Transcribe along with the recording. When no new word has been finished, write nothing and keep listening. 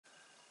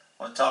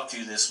I want to talk to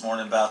you this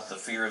morning about the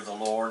fear of the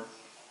Lord.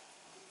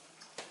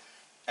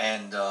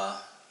 And I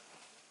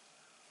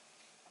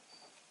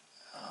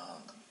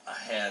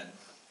had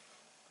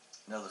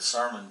another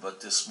sermon,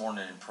 but this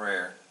morning in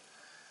prayer,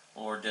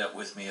 the Lord dealt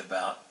with me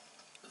about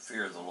the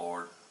fear of the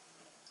Lord.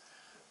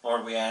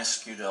 Lord, we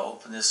ask you to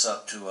open this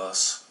up to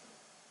us,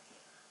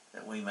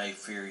 that we may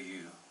fear you.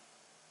 In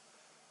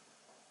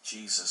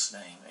Jesus'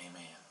 name,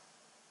 amen.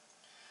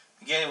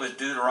 Beginning with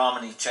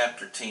Deuteronomy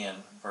chapter 10,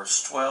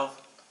 verse 12.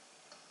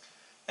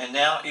 And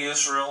now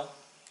Israel,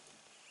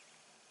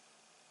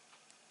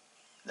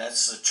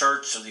 that's the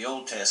church of the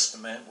Old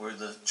Testament. We're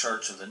the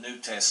church of the New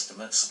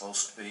Testament,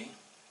 supposed to be.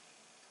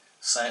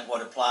 Saying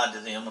what applied to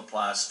them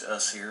applies to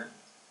us here,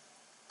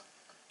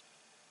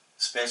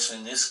 especially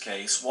in this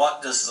case.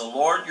 What does the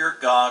Lord your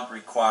God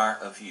require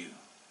of you?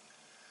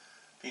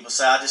 People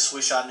say, I just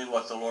wish I knew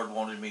what the Lord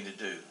wanted me to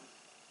do.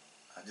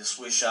 I just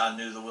wish I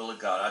knew the will of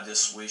God. I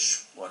just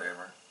wish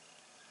whatever.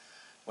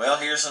 Well,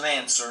 here's an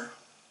answer.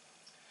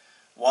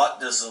 What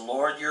does the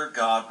Lord your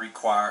God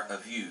require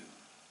of you?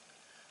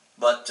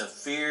 But to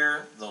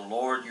fear the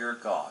Lord your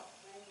God.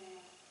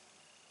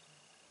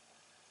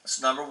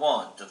 That's number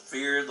one, to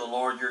fear the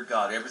Lord your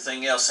God.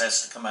 Everything else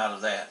has to come out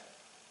of that.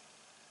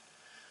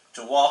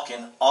 To walk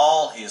in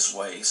all his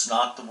ways,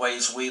 not the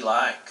ways we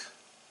like,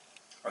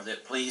 or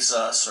that please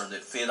us, or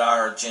that fit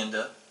our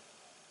agenda.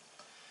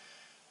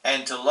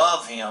 And to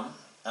love him.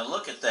 Now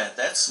look at that.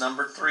 That's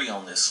number 3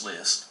 on this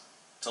list.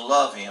 To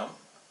love him.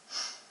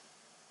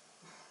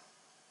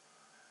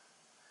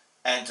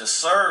 And to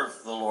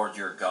serve the Lord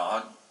your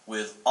God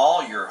with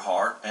all your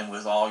heart and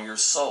with all your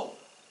soul.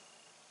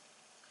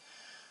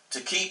 To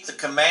keep the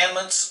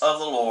commandments of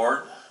the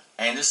Lord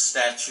and his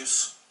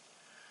statutes,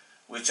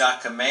 which I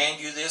command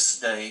you this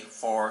day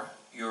for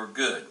your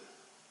good.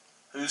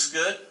 Whose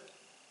good?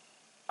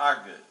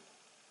 Our good.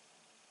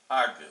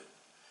 Our good.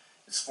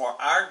 It's for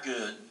our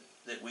good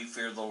that we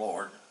fear the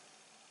Lord,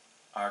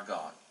 our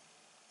God.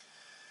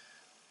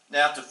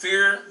 Now, to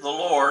fear the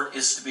Lord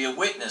is to be a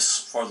witness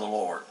for the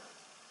Lord.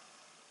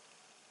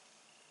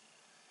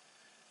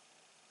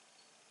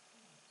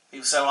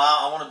 People say, well,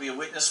 I want to be a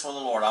witness for the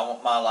Lord. I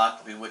want my life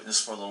to be a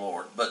witness for the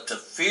Lord. But to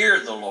fear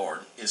the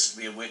Lord is to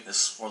be a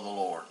witness for the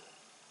Lord.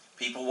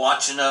 People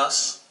watching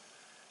us,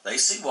 they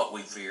see what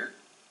we fear.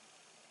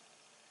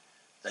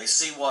 They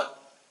see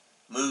what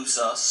moves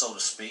us, so to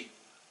speak.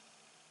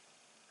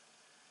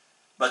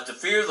 But to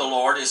fear the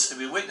Lord is to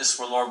be a witness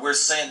for the Lord. We're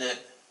saying that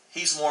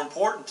he's more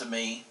important to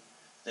me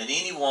than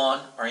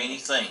anyone or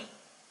anything.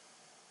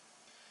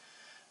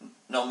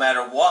 No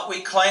matter what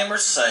we claim or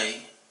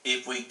say,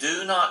 if we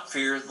do not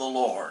fear the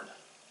Lord,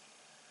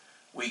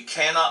 we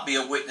cannot be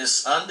a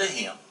witness unto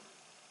him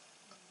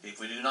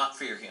if we do not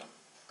fear him.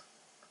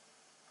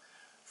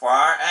 For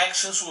our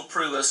actions will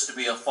prove us to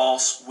be a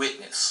false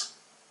witness.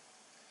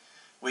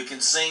 We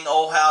can sing,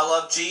 oh, how I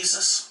love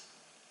Jesus,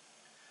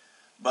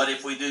 but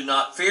if we do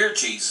not fear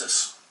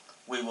Jesus,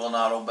 we will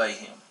not obey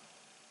him.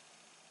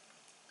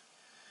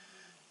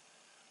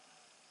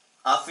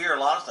 I fear a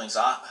lot of things,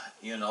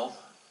 and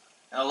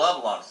I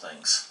love a lot of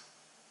things.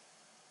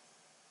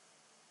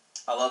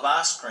 I love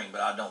ice cream, but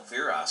I don't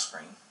fear ice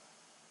cream.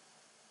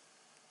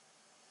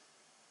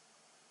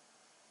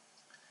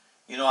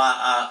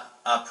 I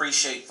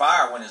appreciate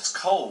fire when it's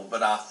cold,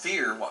 but I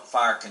fear what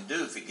fire can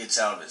do if it gets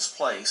out of its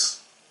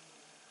place.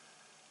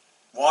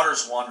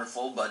 Water's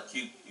wonderful, but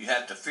you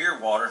have to fear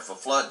water if a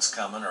flood's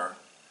coming or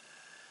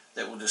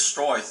that will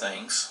destroy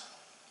things.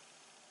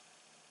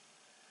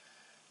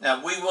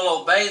 Now, we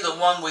will obey the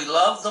one we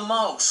love the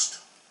most,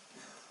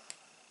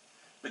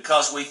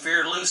 because we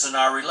fear losing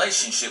our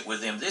relationship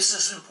with him. This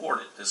is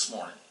important this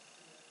morning.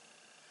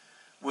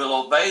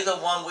 We'll obey the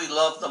one we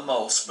love the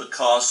most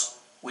because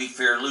we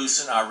fear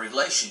losing our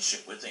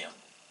relationship with him.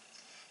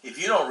 If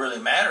you don't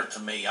really matter to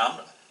me,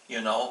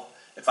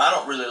 if I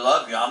don't really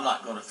love you, I'm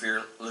not going to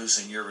fear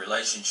losing your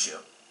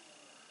relationship.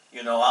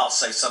 I'll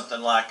say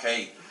something like,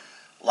 hey,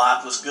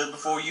 life was good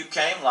before you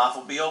came, life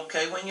will be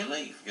okay when you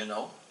leave, You're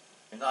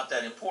not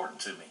that important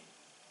to me.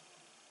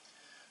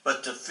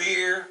 But to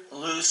fear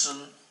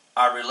losing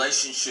our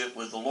relationship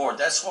with the Lord,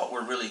 that's what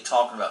we're really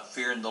talking about,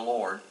 fearing the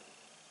Lord.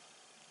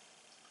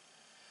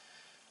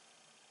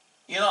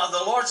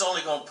 The Lord's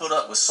only going to put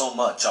up with so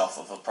much off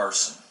of a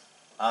person.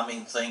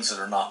 Things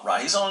that are not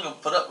right. He's only going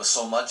to put up with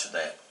so much of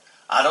that.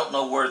 I don't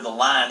know where the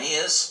line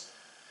is,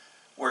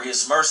 where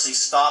his mercy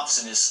stops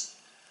and his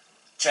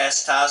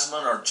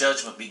chastisement or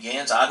judgment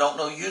begins. I don't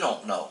know. You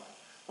don't know.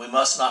 We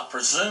must not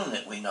presume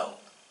that we know.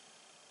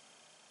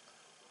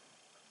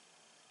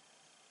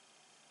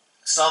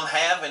 Some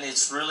have, and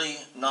it's really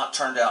not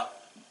turned out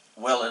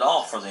well at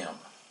all for them.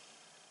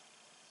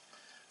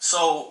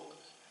 So,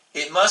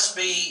 it must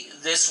be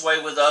this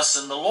way with us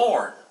and the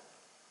Lord.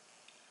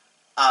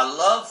 I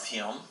love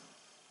him.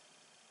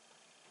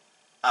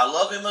 I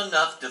love him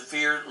enough to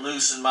fear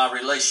losing my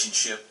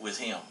relationship with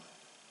him.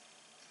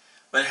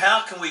 But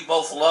how can we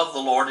both love the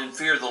Lord and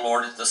fear the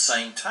Lord at the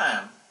same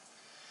time?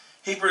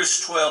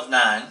 Hebrews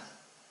 12:9.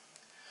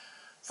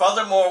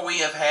 Furthermore, we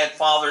have had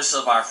fathers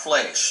of our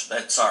flesh,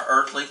 that's our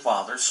earthly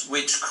fathers,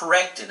 which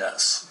corrected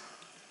us,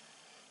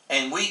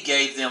 and we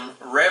gave them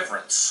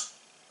reverence.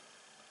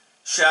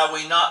 Shall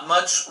we not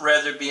much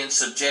rather be in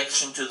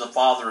subjection to the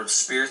Father of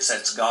spirits,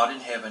 that's God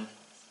in heaven,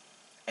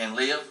 and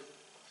live?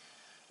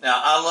 Now,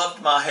 I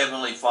loved my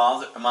heavenly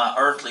father, my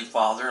earthly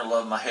father. I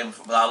loved my heavenly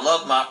father. I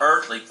loved my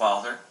earthly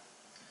father,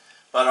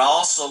 but I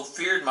also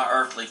feared my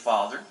earthly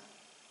father,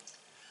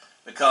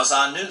 because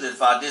I knew that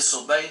if I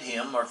disobeyed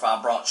him or if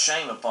I brought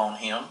shame upon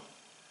him,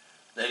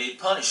 that he'd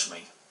punish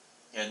me.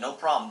 He had no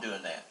problem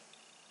doing that.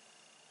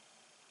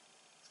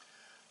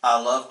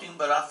 I loved him,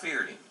 but I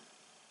feared him.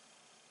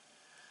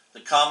 The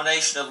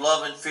combination of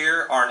love and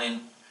fear are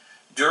an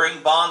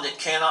enduring bond that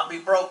cannot be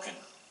broken.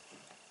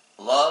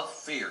 Love,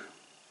 fear.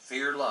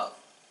 Fear, love.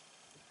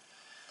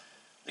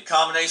 The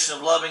combination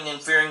of loving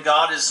and fearing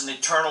God is an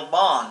eternal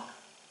bond.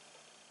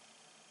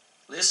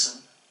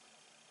 Listen,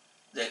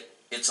 that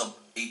it's an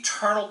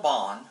eternal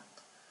bond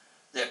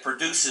that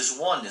produces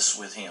oneness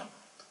with him.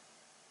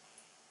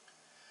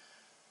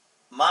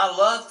 My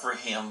love for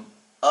him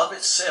of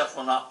itself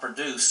will not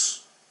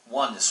produce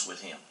oneness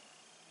with him.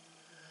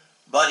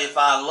 But if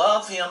I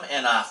love him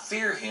and I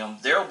fear him,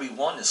 there will be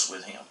oneness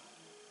with him.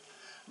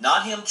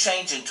 Not him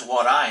changing to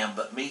what I am,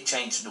 but me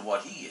changing to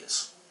what he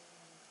is.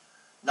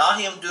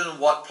 Not him doing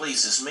what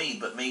pleases me,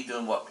 but me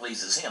doing what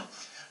pleases him.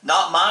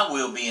 Not my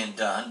will being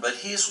done, but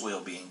his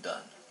will being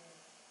done.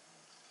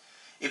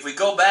 If we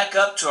go back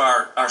up to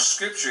our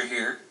scripture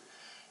here,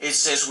 it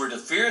says we're to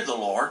fear the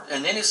Lord,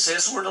 and then it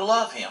says we're to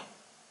love him.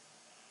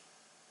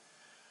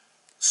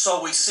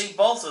 So we see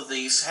both of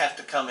these have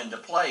to come into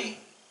play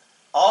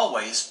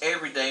always,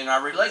 every day in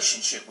our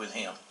relationship with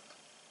him.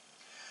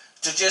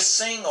 To just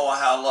sing, oh,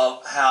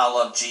 how I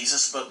love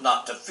Jesus, but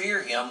not to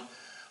fear him,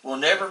 will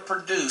never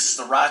produce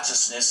the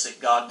righteousness that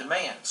God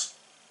demands,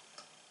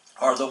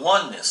 or the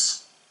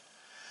oneness.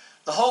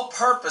 The whole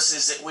purpose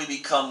is that we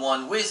become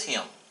one with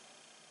him.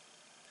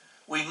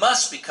 We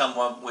must become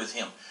one with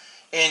him.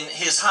 In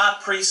his high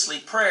priestly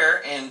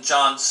prayer in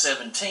John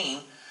 17,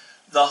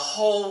 the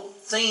whole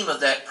theme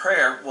of that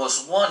prayer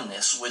was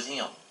oneness with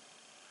him.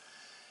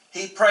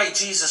 He prayed,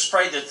 Jesus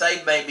prayed that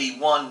they may be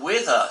one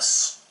with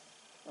us.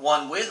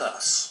 One with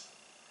us.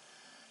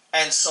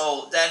 And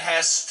so that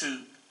has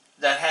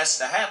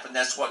to happen.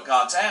 That's what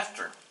God's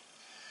after.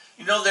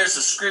 You know, there's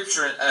a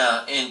scripture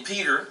in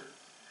Peter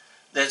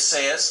that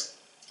says,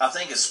 I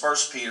think it's 1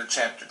 Peter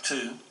chapter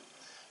 2,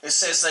 it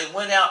says they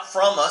went out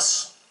from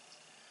us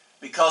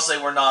because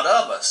they were not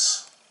of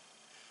us.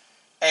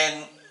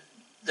 And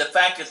the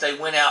fact that they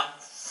went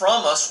out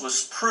from us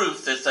was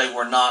proof that they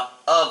were not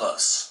of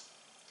us.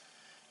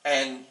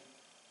 And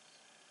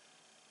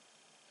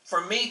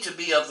for me to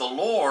be of the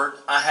Lord,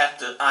 I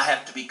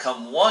have to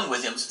become one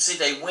with him. See,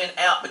 they went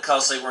out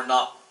because they were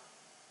not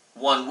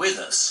one with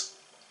us.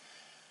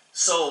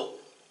 So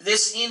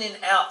this in and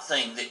out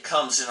thing that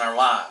comes in our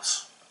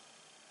lives.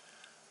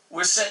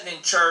 We're sitting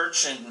in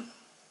church, and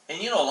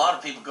you know, a lot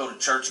of people go to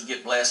church and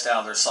get blessed out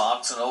of their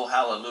socks, and oh,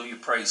 hallelujah,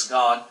 praise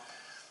God.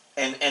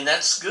 And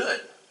that's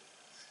good.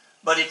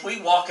 But if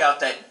we walk out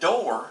that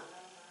door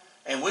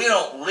and we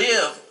don't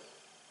live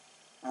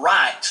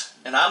right,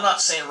 and I'm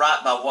not saying right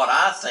by what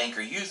I think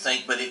or you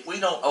think, but if we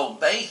don't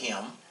obey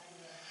him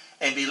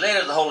and be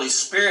led of the Holy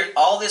Spirit,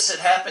 all this that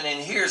happened in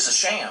here is a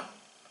sham.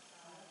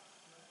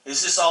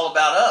 It's just all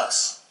about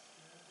us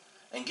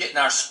and getting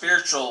our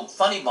spiritual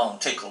funny bone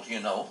tickled, you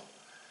know,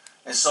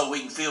 and so we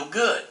can feel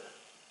good.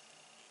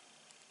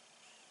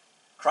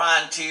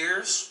 Crying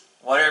tears,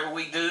 whatever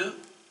we do.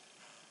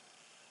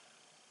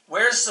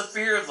 Where's the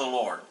fear of the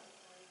Lord?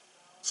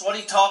 That's what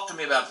he talked to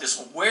me about this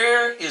one.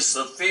 Where is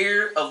the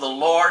fear of the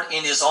Lord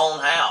in his own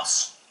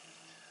house,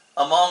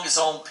 among his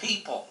own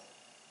people?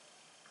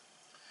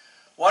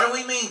 What do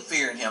we mean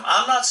fearing him?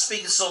 I'm not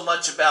speaking so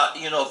much about,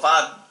 you know, if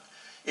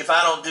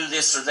I don't do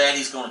this or that,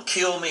 he's going to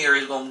kill me or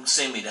he's going to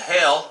send me to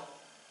hell.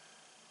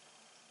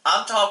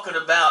 I'm talking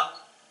about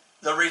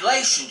the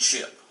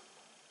relationship.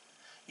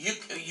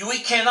 We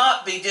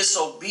cannot be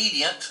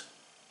disobedient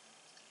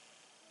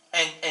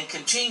and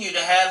continue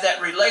to have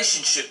that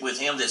relationship with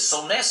him that's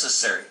so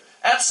necessary.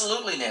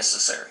 Absolutely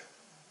necessary.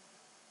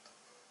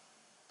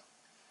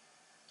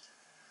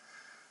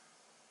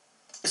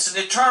 It's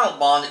an eternal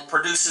bond that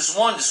produces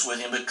oneness with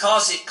him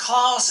because it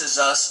causes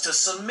us to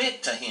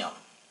submit to him.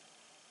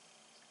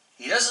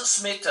 He doesn't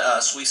submit to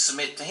us, we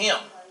submit to him.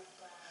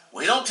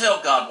 We don't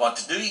tell God what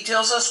to do, he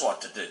tells us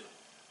what to do.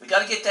 We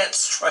got to get that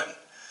straight.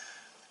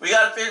 We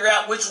got to figure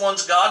out which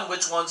one's God and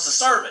which one's the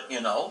servant,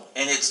 you know.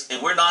 And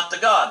we're not the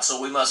God,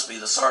 so we must be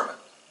the servant.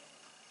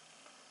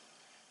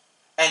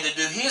 And to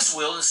do his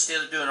will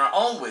instead of doing our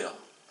own will.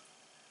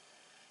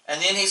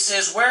 And then he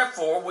says,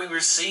 wherefore we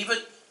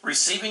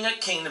receiving a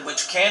kingdom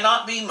which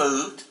cannot be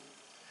moved,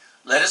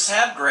 let us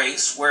have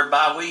grace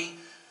whereby we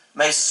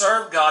may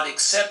serve God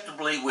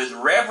acceptably with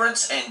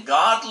reverence and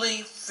godly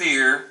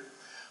fear,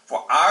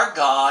 for our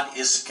God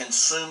is a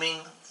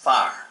consuming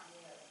fire.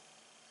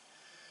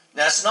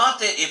 Now, it's not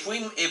that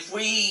if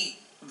we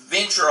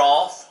venture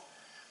off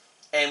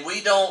and we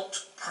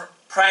don't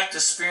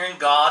practice fearing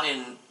God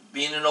and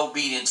being in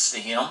obedience to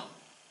Him.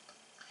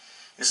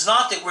 It's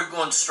not that we're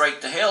going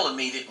straight to hell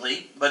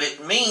immediately, but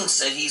it means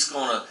that He's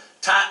going to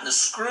tighten the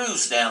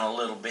screws down a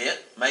little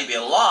bit, maybe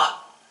a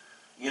lot.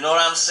 You know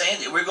what I'm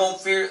saying? That we're going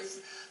to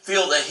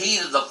feel the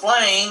heat of the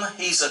flame.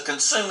 He's a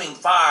consuming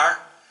fire.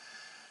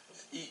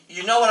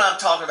 You know what I'm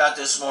talking about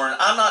this morning.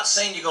 I'm not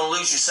saying you're going to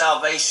lose your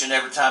salvation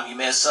every time you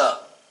mess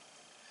up.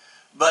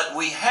 But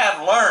we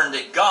have learned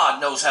that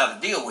God knows how to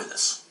deal with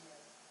us.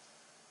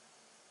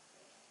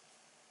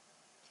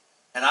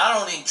 And I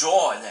don't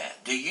enjoy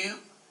that. Do you?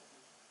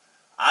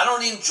 I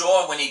don't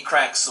enjoy when He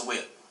cracks the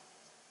whip.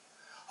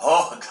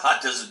 Oh,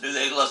 God doesn't do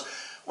that. He loves.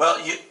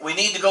 Well, we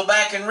need to go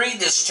back and read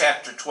this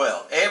chapter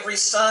 12. Every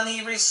son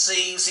He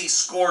receives, He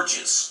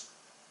scourges.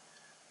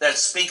 That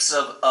speaks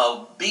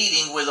of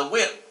beating with a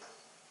whip.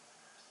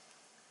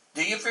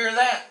 Do you fear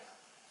that?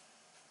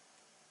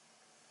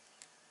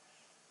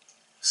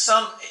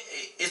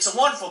 It's a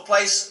wonderful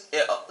place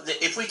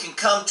if we can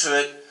come to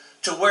it,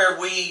 to where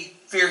we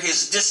fear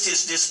His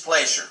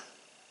displeasure.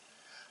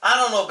 I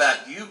don't know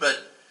about you, but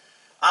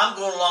I'm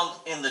going along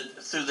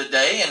through the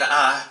day, and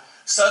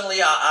suddenly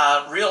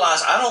I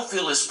realize I don't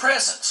feel His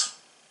presence.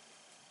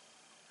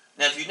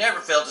 Now, if you never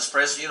felt His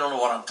presence, you don't know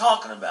what I'm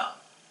talking about.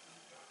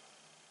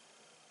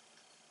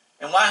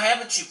 And why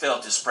haven't you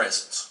felt His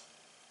presence?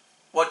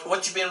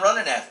 What you been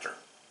running after?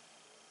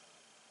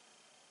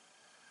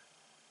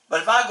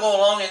 But if I go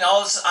along and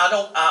all this,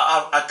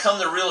 I come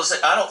to realize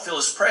that I don't feel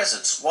His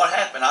presence. What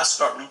happened? I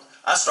start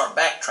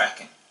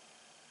backtracking.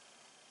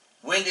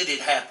 When did it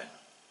happen?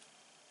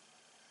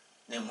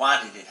 Then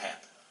why did it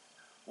happen?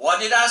 What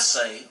did I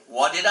say?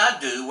 What did I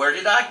do? Where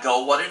did I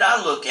go? What did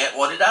I look at?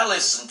 What did I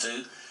listen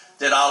to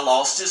that I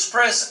lost His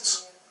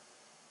presence?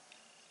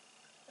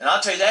 And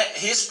I'll tell you that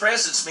His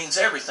presence means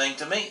everything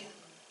to me.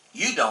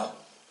 You don't.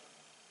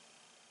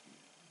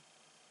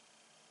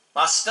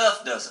 My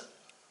stuff doesn't.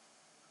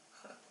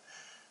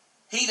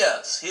 He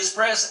does. His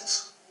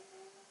presence.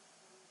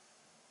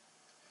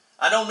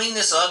 I don't mean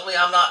this ugly.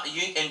 I'm not.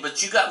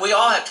 But we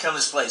all have to come to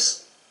this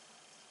place.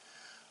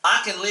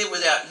 I can live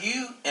without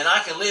you, and I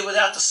can live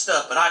without the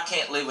stuff, but I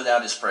can't live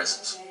without His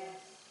presence.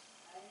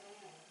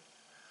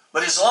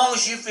 But as long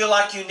as you feel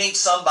like you need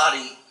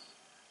somebody's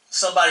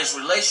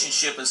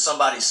relationship and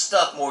somebody's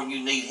stuff more than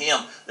you need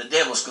Him, the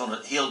devil's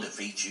he'll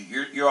defeat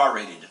you. You're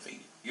already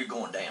defeated. You're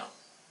going down.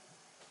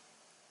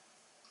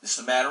 It's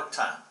a matter of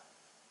time.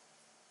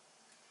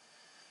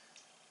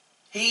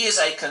 He is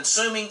a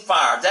consuming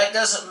fire. That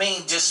doesn't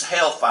mean just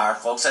hellfire,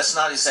 folks. That's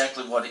not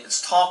exactly what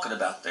it's talking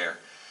about there.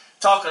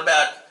 Talking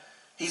about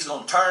He's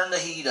going to turn the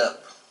heat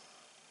up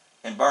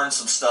and burn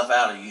some stuff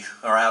out of you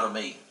or out of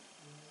me.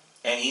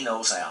 And He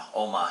knows how.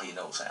 Oh my, He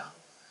knows how.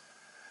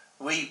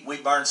 We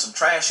burn some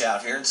trash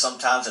out here, and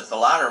sometimes if the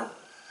lighter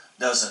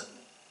doesn't,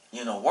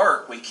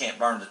 work, we can't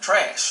burn the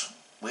trash.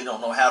 We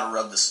don't know how to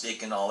rub the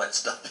stick and all that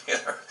stuff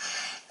together.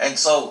 And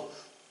so,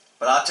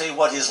 but I'll tell you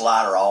what, His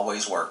lighter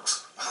always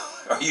works.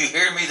 Are you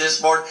hearing me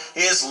this morning?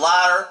 His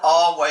lighter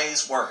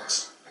always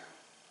works.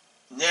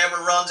 Never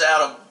runs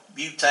out of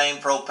butane,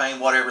 propane,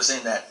 whatever's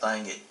in that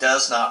thing. It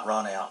does not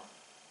run out.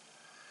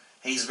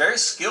 He's very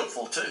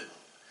skillful too.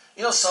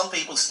 Some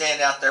people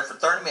stand out there for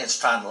 30 minutes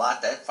trying to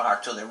light that fire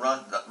till they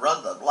run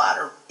the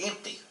lighter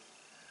empty.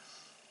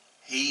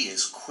 He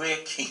is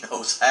quick. He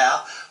knows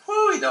how.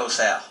 Woo, He knows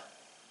how.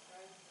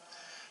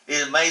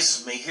 It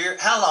amazes me here.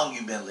 How long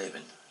you been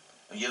living?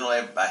 You don't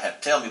everybody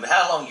have to tell me, but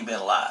how long you been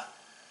alive?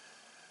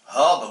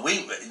 Oh, but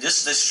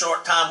just this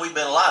short time we've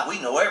been alive, we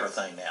know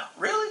everything now.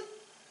 Really?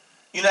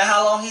 You know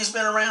how long He's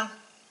been around?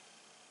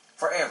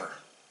 Forever.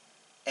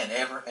 And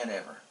ever and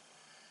ever.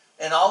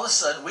 And all of a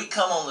sudden, we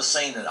come on the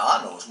scene and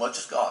I know as much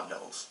as God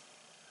knows.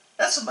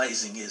 That's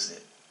amazing, isn't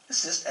it?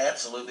 It's just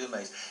absolutely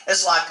amazing.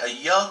 It's like a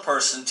young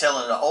person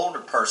telling an older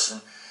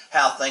person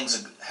how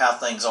things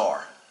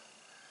are.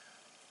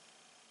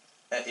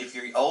 If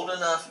you're old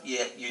enough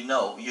yet, you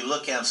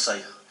look at him and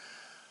say,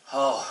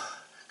 oh,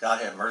 God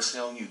have mercy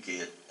on you,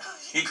 kid.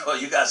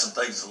 You got some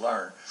things to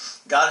learn.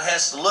 God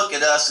has to look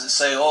at us and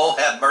say, oh,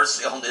 have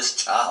mercy on this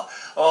child.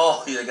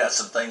 Oh, you got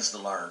some things to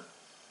learn.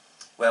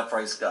 Well,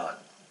 praise God.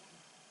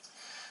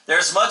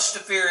 There's much to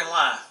fear in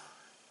life,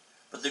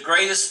 but the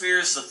greatest fear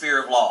is the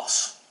fear of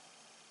loss.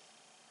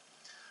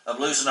 Of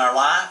losing our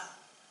life,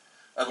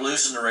 of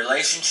losing a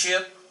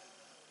relationship,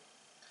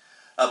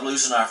 of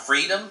losing our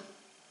freedom,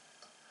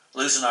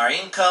 losing our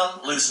income,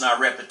 losing our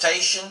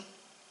reputation,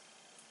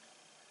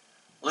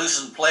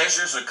 losing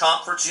pleasures or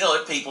comforts. There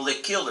are people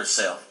that kill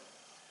themselves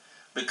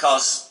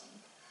because,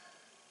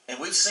 and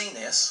we've seen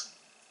this,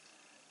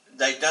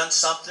 they've done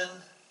something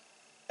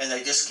and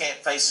they just can't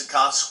face the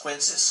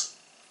consequences.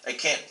 They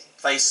can't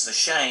face the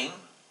shame.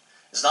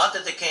 It's not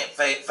that they can't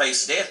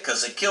face death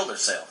because they killed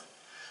themselves,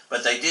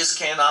 but they just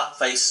cannot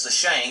face the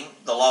shame,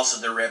 the loss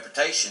of their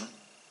reputation.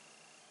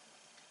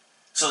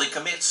 So they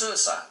commit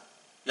suicide.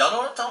 Y'all know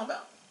what I'm talking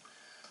about?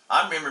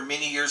 I remember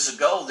many years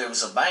ago there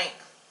was a bank,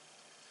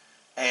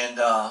 and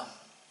a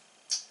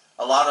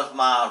lot of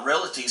my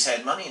relatives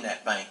had money in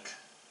that bank.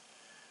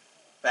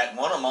 In fact,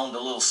 one of them owned a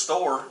little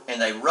store, and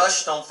they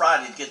rushed on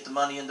Friday to get the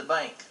money in the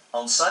bank.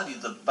 On Sunday,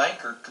 the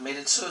banker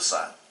committed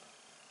suicide.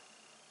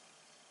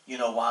 You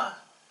know why?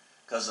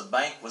 Because the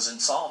bank was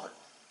insolvent,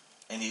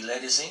 and he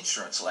let his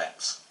insurance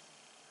lapse.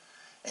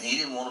 And he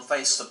didn't want to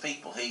face the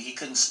people. He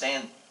couldn't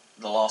stand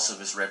the loss of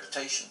his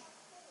reputation.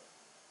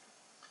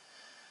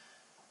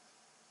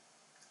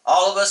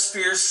 All of us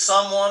fear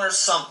someone or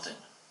something,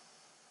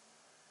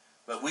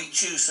 but we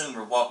choose whom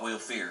or what we'll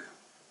fear.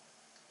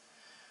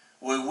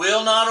 We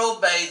will not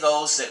obey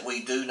those that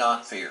we do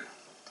not fear.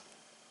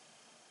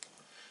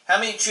 How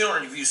many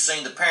children have you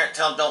seen the parent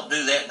tell them don't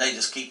do that and they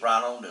just keep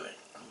right on doing it?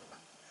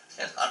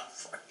 They're not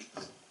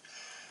afraid.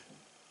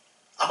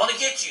 I'm going to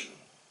get you.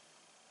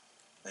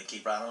 They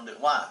keep right on doing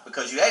it. Why?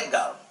 Because you hadn't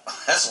got them.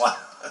 That's why.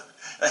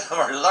 They've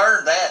already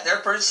learned that. They're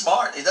pretty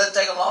smart. It doesn't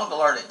take them long to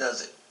learn it,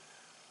 does it?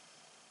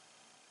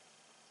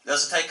 It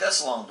doesn't take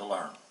us long to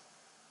learn.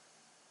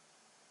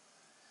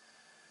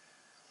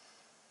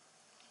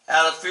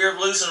 Out of fear of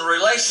losing a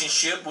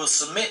relationship, we'll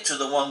submit to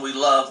the one we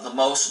love the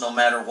most no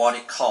matter what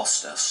it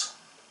costs us.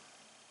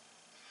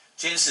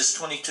 Genesis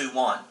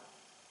 22:1.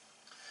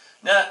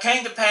 Now it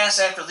came to pass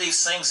after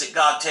these things that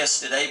God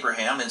tested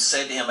Abraham and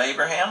said to him,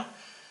 Abraham.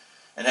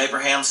 And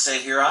Abraham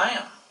said, Here I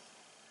am.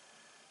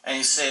 And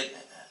he said,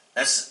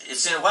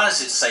 why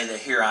does it say that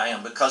here I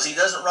am? Because he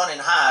doesn't run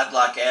and hide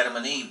like Adam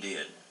and Eve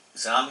did. He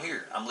said, I'm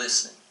here, I'm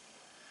listening.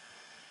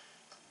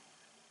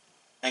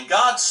 And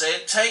God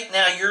said, Take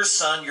now your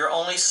son, your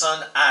only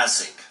son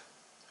Isaac,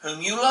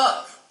 whom you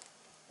love.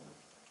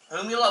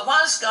 Whom you love. Why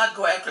does God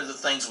go after the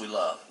things we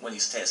love when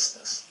he's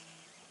testing us?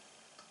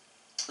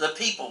 The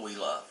people we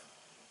love.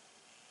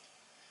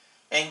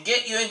 And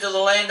get you into the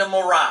land of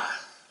Moriah,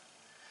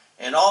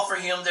 and offer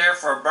him there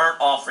for a burnt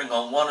offering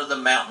on one of the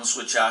mountains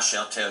which I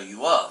shall tell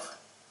you of.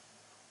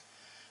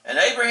 And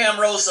Abraham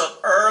rose up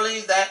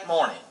early that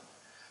morning.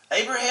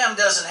 Abraham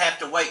doesn't have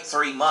to wait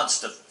 3 months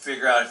to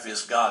figure out if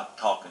it's God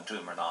talking to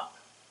him or not.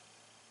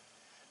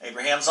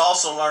 Abraham's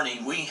also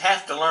learning. We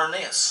have to learn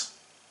this.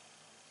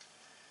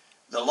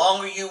 The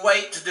longer you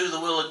wait to do the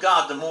will of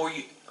God, the more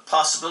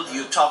possibility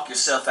you'll talk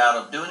yourself out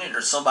of doing it,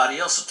 or somebody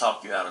else will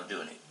talk you out of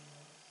doing it.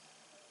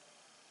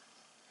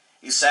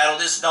 He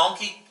saddled his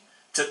donkey,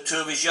 took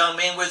 2 of his young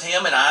men with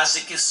him and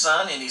Isaac his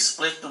son, and he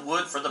split the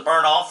wood for the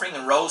burnt offering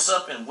and rose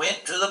up and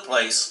went to the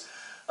place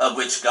of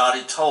which God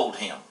had told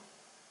him.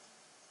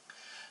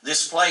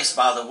 This place,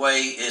 by the way,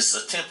 is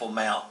the Temple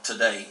Mount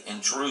today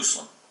in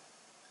Jerusalem.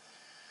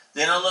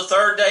 Then on the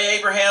 3rd day,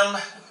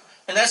 Abraham,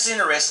 and that's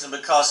interesting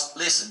because,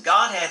 listen,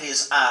 God had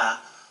his eye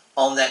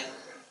on that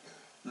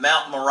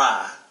Mount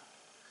Moriah.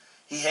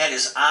 He had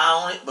his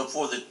eye on it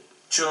before the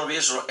children of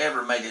Israel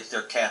ever made it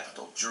their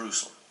capital,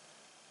 Jerusalem.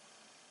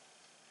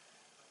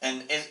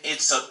 And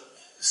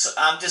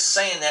I'm just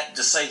saying that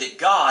to say that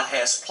God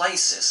has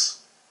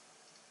places.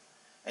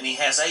 And he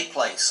has a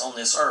place on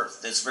this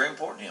earth that's very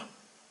important to him.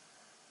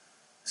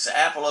 It's the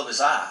apple of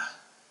his eye.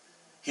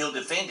 He'll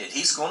defend it.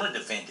 He's going to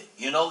defend it.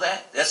 You know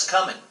that? That's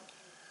coming.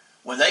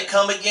 When they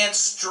come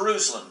against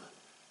Jerusalem,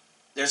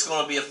 there's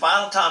going to be a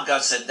final time.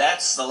 God said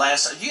that's the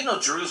last. You know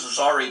Jerusalem's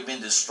already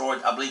been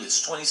destroyed. I believe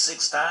it's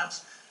 26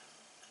 times.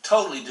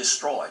 Totally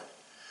destroyed.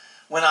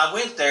 When I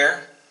went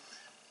there,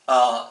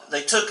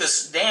 they took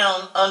us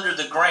down under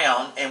the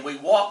ground, and we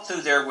walked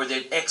through there where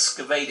they'd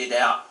excavated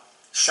out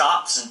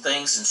shops and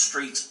things and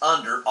streets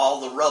under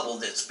all the rubble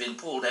that's been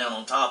pulled down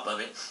on top of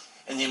it,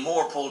 and then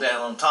more pulled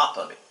down on top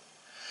of it.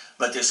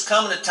 But there's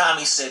coming a time,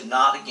 he said,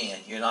 not again.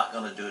 You're not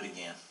going to do it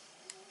again.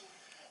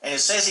 And it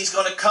says he's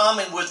going to come,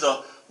 and with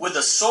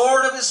the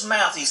sword of his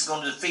mouth, he's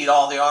going to defeat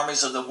all the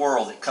armies of the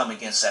world that come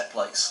against that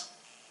place.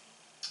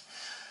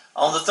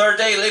 On the 3rd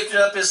day, he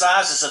lifted up his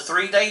eyes. It's a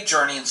 3-day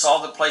journey, and saw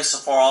the place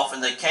afar off.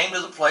 And they came to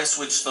the place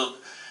which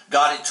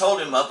God had told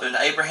him of. And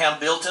Abraham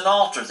built an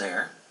altar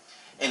there,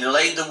 and he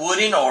laid the wood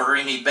in order.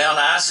 And he bound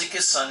Isaac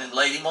his son, and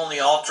laid him on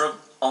the altar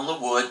on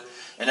the wood.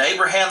 And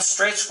Abraham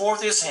stretched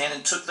forth his hand,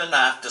 and took the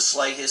knife to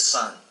slay his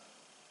son.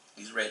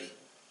 He's ready.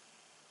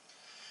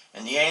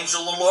 And the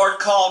angel of the Lord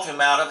called him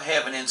out of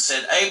heaven, and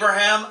said,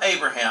 Abraham,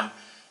 Abraham.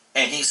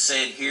 And he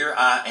said, Here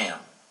I am.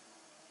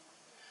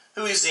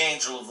 Who is the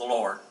angel of the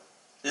Lord?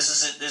 This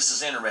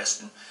is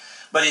interesting.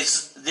 But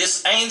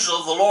this angel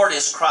of the Lord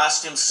is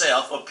Christ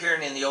himself,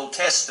 appearing in the Old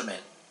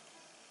Testament.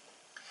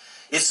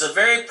 It's the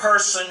very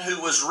person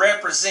who was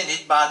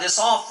represented by this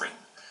offering.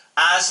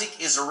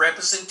 Isaac is a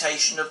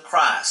representation of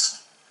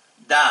Christ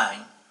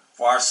dying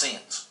for our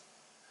sins.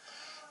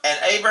 And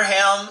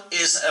Abraham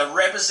is a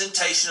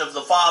representation of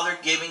the Father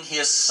giving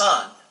his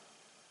son.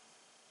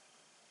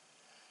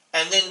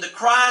 And then the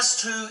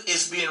Christ who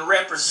is being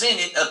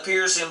represented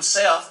appears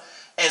himself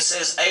and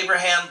says,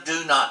 Abraham,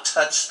 do not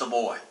touch the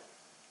boy.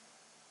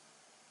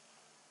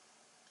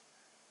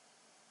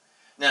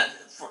 Now,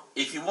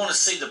 if you want to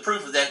see the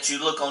proof of that,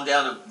 you look on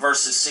down to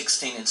verses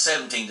 16 and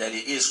 17, that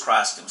it is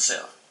Christ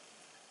himself.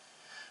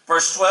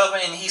 Verse 12,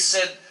 and he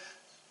said,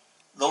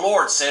 the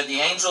Lord said, the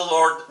angel of the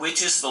Lord,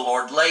 which is the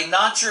Lord, lay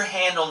not your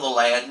hand on the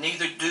lad,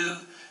 neither do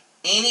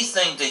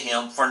anything to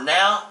him. For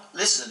now,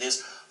 listen to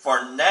this,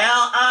 for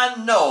now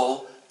I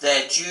know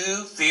that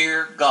you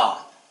fear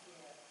God.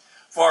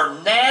 For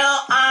now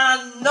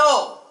I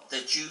know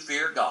that you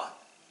fear God.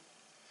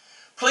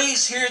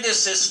 Please hear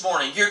this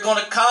morning. You're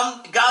going to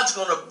come, God's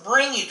going to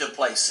bring you to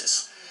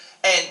places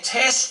and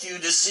test you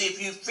to see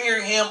if you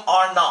fear Him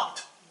or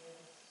not.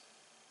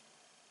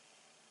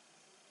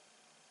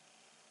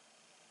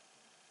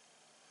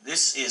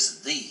 This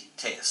is the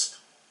test.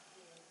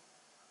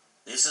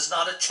 This is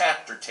not a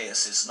chapter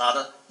test. It's not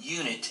a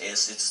unit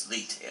test. It's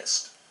the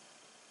test.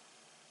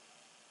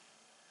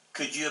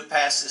 Could you have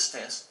passed this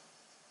test?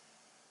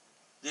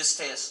 This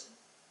test,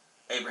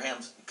 Abraham,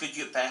 could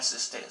you have passed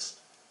this test?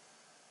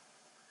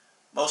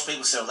 Most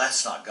people say, well,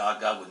 that's not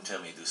God. God wouldn't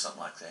tell me to do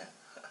something like that.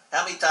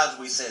 How many times have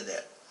we said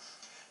that?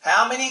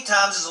 How many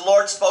times has the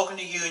Lord spoken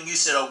to you and you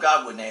said, oh,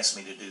 God wouldn't ask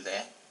me to do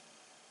that?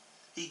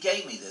 He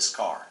gave me this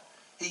car.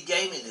 He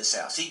gave me this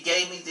house. He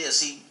gave me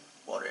this.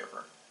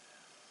 Whatever.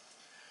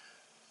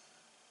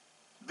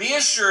 Be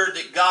assured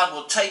that God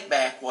will take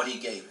back what He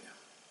gave you.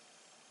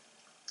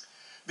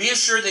 Be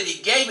assured that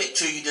He gave it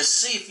to you to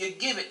see if you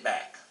give it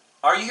back.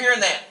 Are you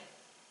hearing that?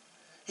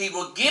 He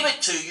will give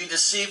it to you to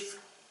see if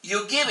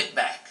you'll give it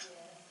back.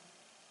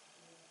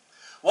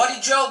 What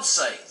did Job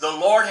say? The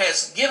Lord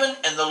has given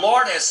and the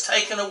Lord has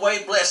taken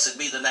away. Blessed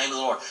be the name of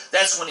the Lord.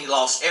 That's when he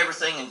lost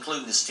everything,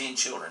 including his 10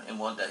 children in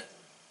one day.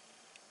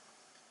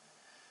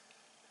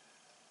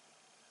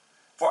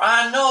 For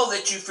I know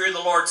that you fear the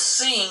Lord,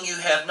 seeing you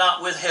have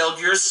not withheld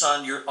your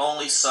son, your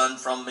only son,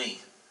 from me.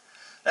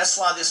 That's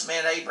why this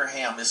man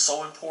Abraham is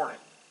so important.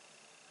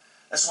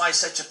 That's why he's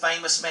such a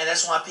famous man.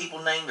 That's why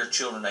people name their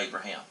children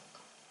Abraham.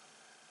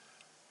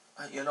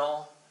 You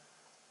know,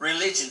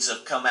 religions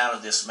have come out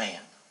of this man.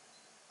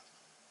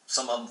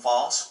 Some of them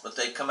false, but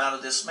they come out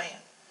of this man.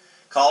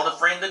 Called a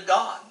friend of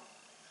God.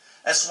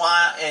 That's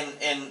why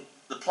in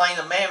the plain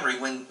of Mamre,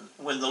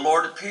 when the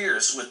Lord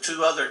appears with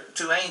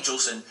two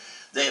angels, and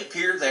they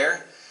appear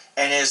there,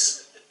 and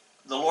as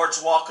the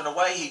Lord's walking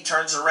away, he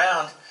turns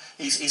around.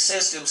 He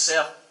says to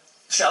himself,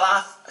 Shall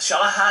I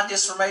hide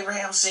this from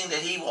Abraham, seeing that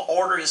he will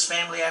order his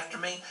family after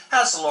me? How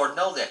does the Lord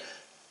know that?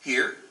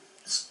 Here.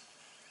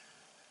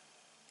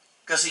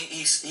 Because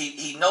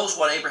he knows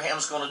what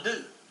Abraham's going to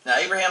do. Now,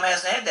 Abraham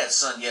hasn't had that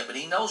son yet, but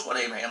he knows what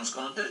Abraham's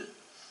going to do.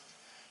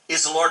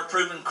 Is the Lord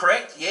proven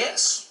correct?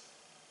 Yes.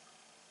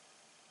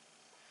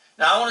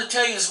 Now, I want to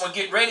tell you this, when we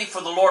get ready,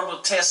 for the Lord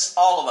will test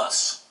all of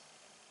us.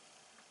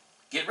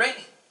 Get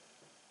ready.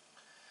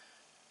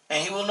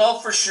 And He will know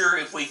for sure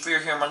if we fear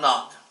Him or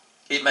not.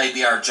 It may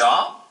be our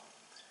job.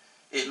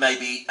 It may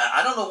be,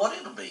 I don't know what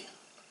it'll be.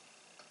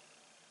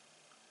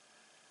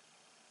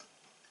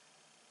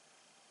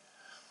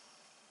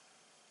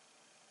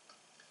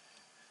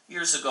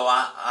 Years ago,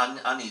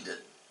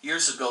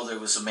 years ago there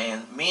was a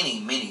man,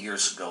 many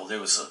years ago, there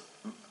was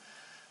a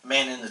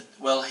man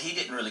he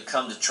didn't really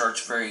come to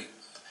church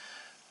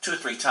 2 or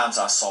 3 times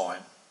I saw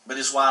him, but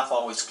his wife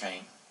always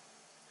came.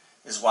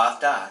 His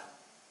wife died.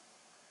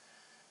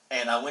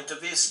 And I went to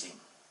visit him.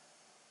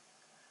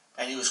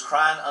 And he was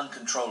crying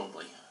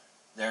uncontrollably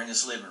there in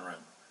his living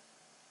room.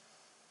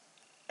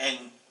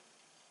 And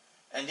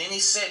then he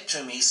said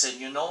to me, he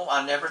said, you know,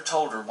 I never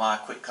told her why I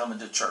quit coming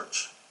to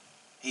church.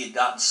 He had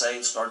gotten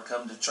saved, started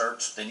coming to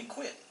church, then he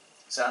quit.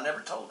 He said, I never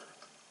told her.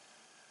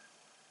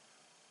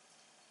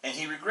 And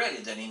he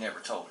regretted that he never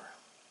told her.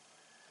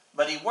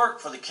 But he worked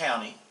for the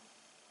county,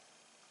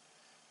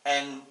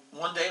 and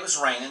one day it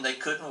was raining, they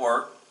couldn't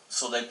work,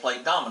 so they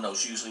played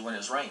dominoes usually when it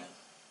was raining.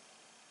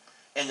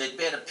 And they'd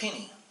bet a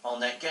penny on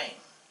that game.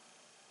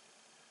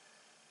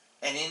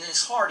 And in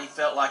his heart he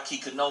felt like he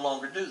could no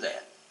longer do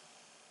that.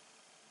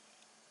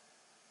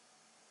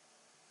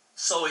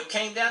 So it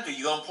came down to,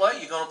 you going to play?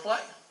 You're going to play.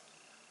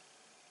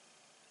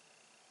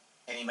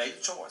 And he made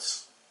a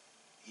choice.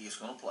 He was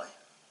going to play.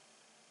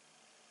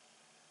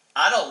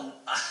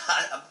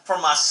 For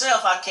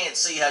myself, I can't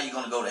see how you're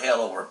going to go to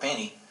hell over a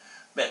penny,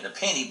 betting a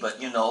penny,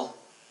 but you know,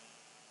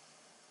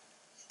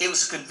 it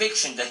was a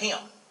conviction to him.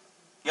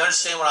 You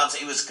understand what I'm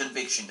saying? It was a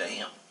conviction to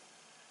him.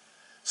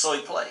 So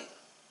he played.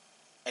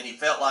 And he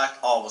felt like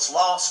all was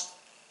lost.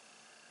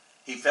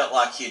 He felt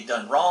like he had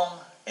done wrong,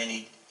 and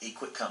he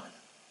quit coming.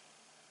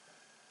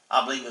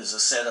 I believe it was a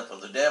setup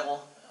of the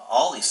devil.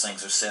 All these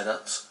things are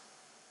setups.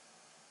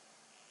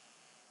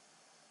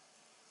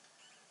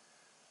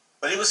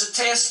 But it was a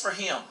test for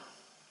him,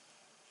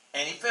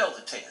 and he failed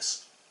the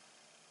test.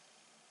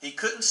 He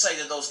couldn't say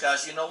to those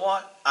guys, you know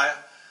what, I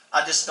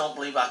just don't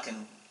believe I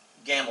can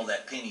gamble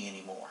that penny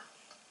anymore.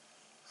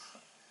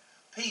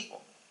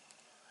 People,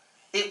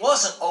 it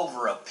wasn't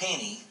over a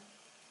penny.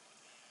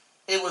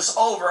 It was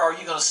over, are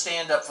you going to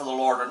stand up for the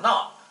Lord or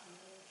not?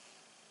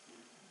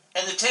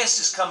 And the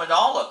test is coming to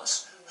all of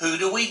us. Who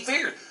do we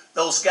fear?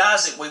 Those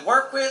guys that we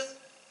work with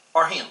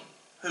or Him?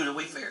 Who do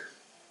we fear?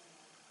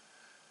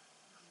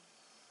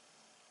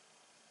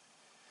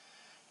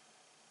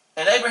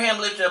 And Abraham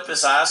lifted up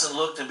his eyes and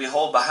looked, and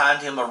behold,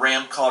 behind him a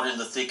ram caught in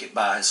the thicket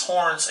by his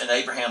horns. And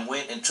Abraham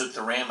went and took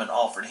the ram and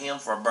offered him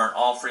for a burnt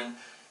offering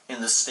in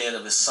the stead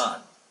of his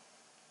son.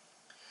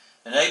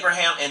 And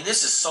Abraham, and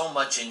this is so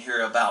much in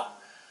here about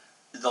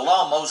the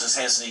law of Moses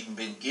hasn't even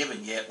been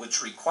given yet,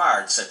 which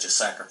required such a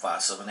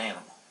sacrifice of an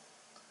animal.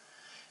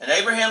 And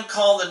Abraham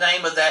called the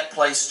name of that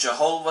place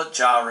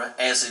Jehovah-Jireh,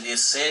 as it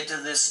is said to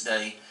this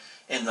day,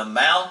 in the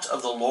mount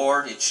of the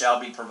Lord it shall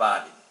be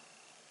provided.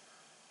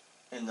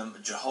 In the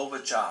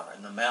Jehovah-Jireh,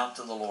 in the mount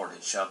of the Lord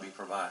it shall be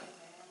provided.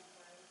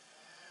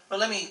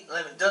 But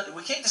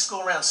we can't just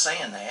go around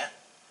saying that.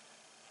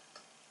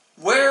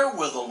 Where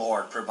will the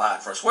Lord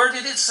provide for us? Where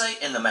did it say?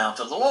 In the mount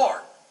of the Lord.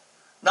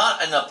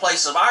 Not in a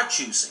place of our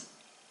choosing.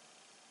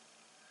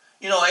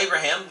 You know,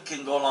 Abraham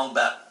can go along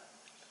about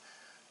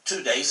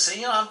 2 days.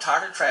 Say, I'm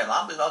tired of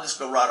traveling. I'll just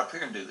go right up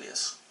here and do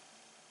this.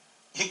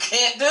 You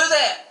can't do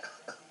that.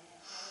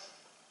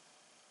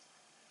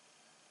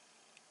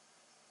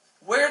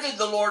 Where did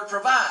the Lord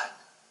provide?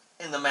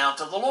 In the mount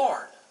of the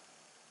Lord.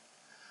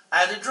 I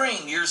had a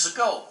dream years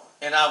ago,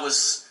 and I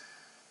was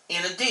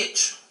in a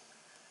ditch,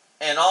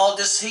 and all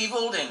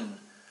disheveled and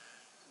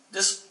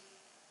just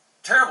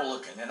terrible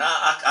looking. And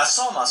I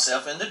saw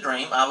myself in the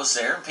dream. I was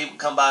there, and people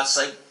come by and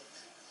say,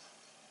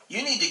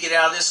 you need to get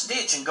out of this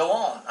ditch and go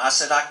on. I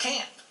said, I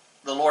can't.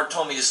 The Lord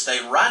told me to stay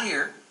right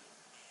here.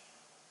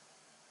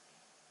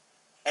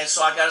 And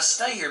so I got to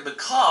stay here,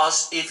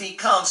 because if He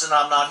comes and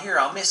I'm not here,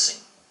 I'll miss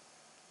Him.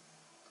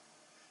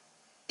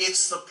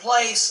 It's the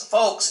place,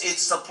 folks,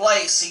 it's the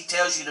place He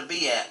tells you to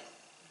be at.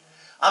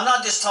 I'm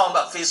not just talking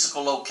about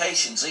physical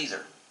locations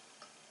either.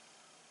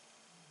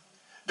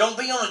 Don't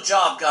be on a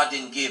job God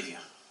didn't give you.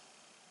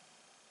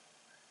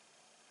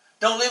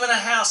 Don't live in a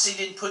house He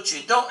didn't put you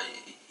in.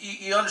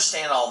 You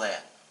understand all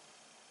that?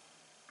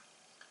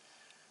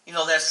 You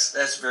know,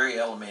 that's very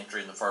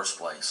elementary in the first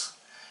place.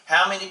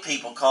 How many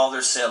people call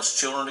themselves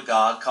children of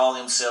God, call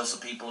themselves the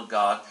people of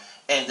God,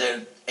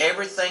 and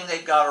everything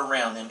they've got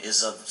around them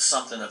is of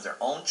something of their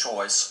own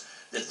choice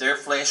that their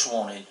flesh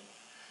wanted,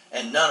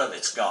 and none of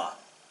it's God.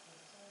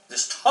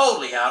 Just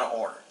totally out of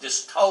order.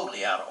 Just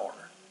totally out of order.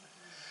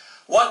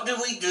 What do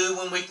we do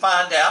when we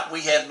find out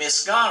we have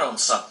missed God on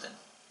something?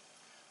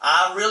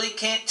 I really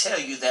can't tell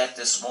you that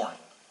this morning.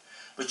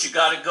 But you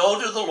got to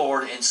go to the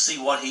Lord and see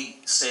what He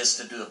says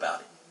to do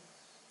about it.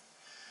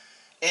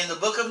 In the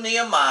book of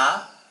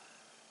Nehemiah,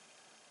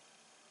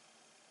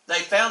 they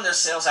found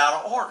themselves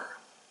out of order.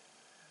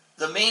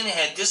 The men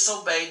had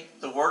disobeyed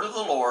the word of the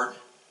Lord,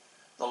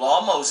 the law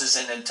of Moses,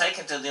 and had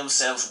taken to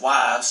themselves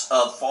wives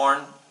of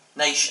foreign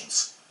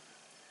nations.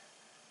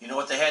 You know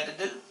what they had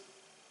to do?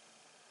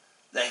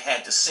 They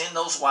had to send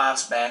those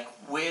wives back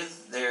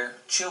with their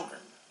children.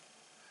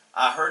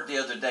 I heard the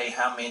other day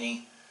how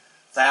many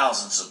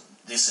thousands of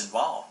this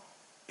involved.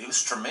 It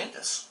was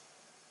tremendous.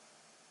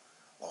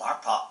 Well, our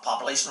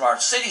population of our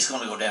city is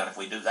going to go down if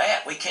we do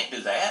that. We can't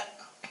do that.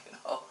 You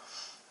know,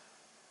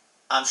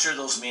 I'm sure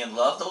those men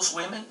loved those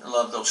women,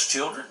 loved those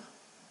children.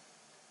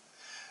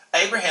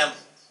 Abraham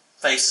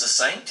faced the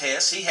same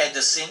test. He had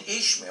to send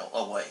Ishmael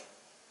away,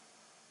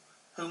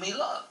 whom he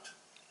loved.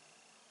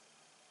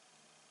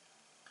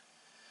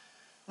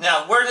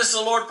 Now, where does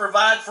the Lord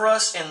provide for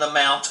us? In the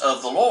mount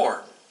of the Lord.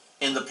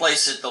 In the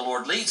place that the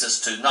Lord leads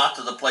us to, not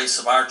to the place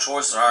of our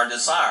choice or our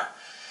desire.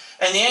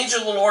 And the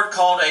angel of the Lord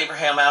called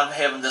Abraham out of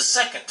heaven the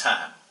second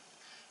time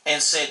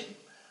and said,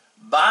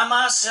 by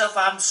myself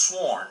I'm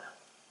sworn.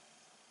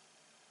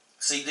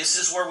 See, this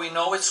is where we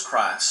know it's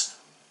Christ.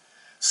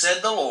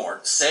 Said the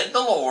Lord,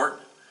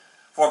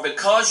 for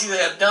because you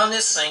have done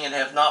this thing and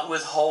have not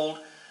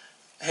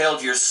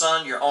held your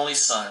son, your only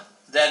son,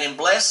 that in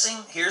blessing,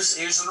 here's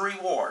the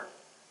reward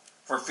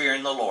for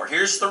fearing the Lord.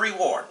 Here's the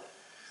reward.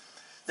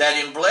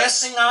 That in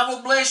blessing I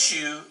will bless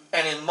you,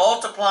 and in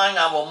multiplying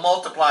I will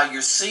multiply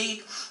your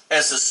seed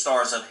as the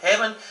stars of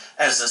heaven,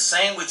 as the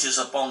sand which is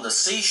upon the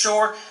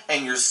seashore,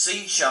 and your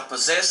seed shall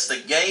possess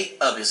the gate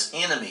of his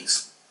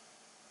enemies.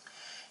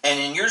 And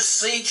in your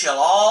seed shall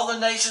all the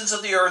nations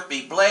of the earth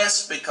be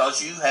blessed,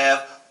 because you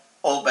have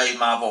obeyed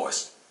my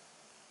voice.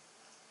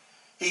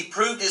 He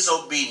proved his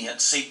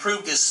obedience. He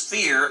proved his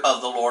fear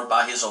of the Lord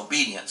by his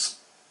obedience.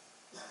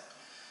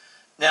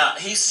 Now,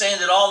 he's saying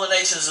that all the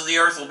nations of the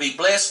earth will be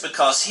blessed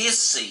because his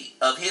seed.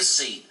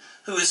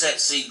 Who is that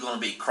seed going to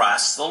be?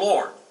 Christ the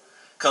Lord.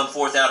 Come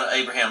forth out of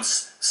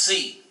Abraham's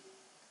seed.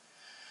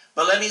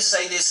 But let me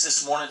say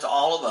this morning to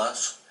all of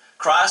us.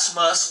 Christ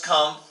must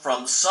come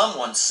from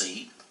someone's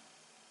seed.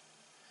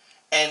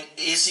 And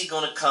is he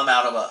going to come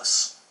out of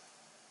us?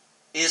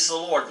 Is the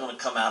Lord going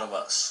to come out of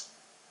us?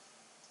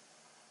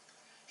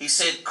 He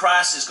said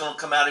Christ is going to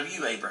come out of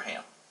you,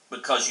 Abraham,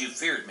 because you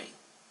feared me.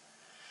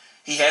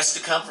 He has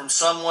to come from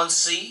someone's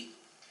seed,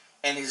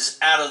 and it is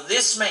out of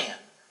this man,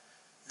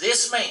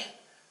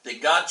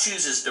 that God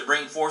chooses to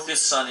bring forth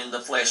His Son in the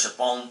flesh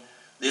upon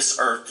this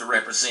earth to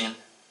represent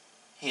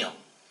Him.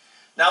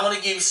 Now I want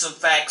to give you some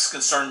facts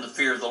concerning the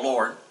fear of the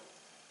Lord.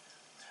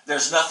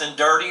 There's nothing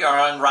dirty or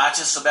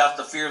unrighteous about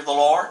the fear of the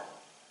Lord.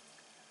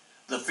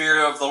 The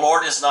fear of the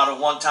Lord is not a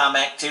one-time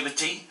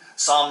activity.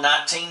 Psalm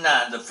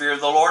 19:9, the fear of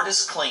the Lord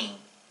is clean,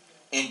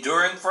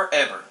 enduring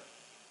forever.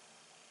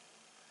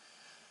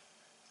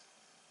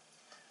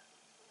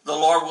 The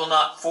Lord will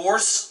not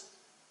force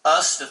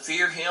us to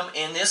fear Him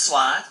in this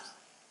life,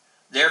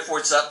 Therefore,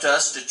 it's up to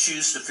us to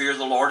choose to fear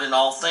the Lord in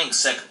all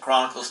things. 2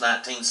 Chronicles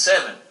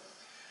 19:7.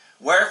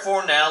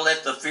 Wherefore now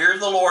let the fear of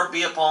the Lord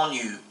be upon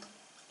you.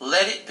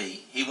 Let it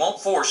be. He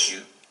won't force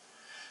you.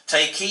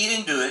 Take heed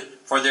and do it,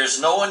 for there's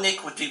no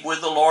iniquity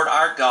with the Lord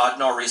our God,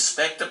 nor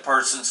respect of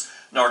persons,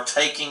 nor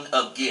taking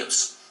of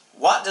gifts.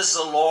 What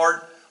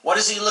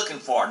is he looking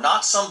for?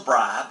 Not some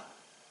bribe.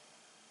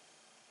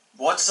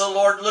 What's the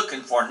Lord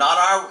looking for?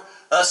 Not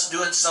us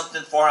doing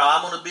something for him.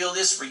 I'm going to build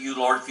this for you,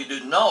 Lord, if you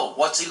do. No.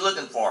 What's he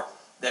looking for?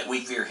 That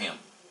we fear him.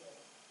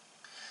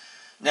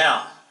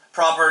 Now,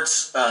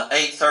 Proverbs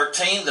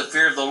 8:13, the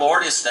fear of the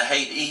Lord is to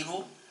hate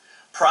evil,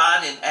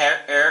 pride and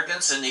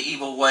arrogance and the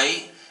evil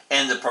way,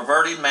 and the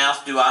perverted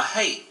mouth do I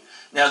hate.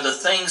 Now, the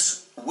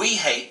things we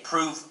hate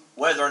prove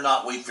whether or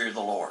not we fear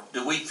the Lord.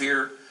 Do we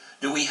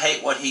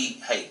hate what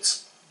he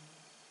hates?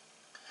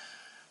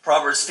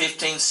 Proverbs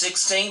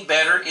 15:16,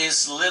 better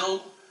is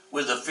little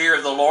with the fear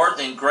of the Lord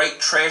than great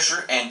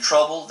treasure and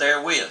trouble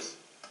therewith.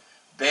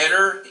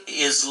 Better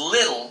is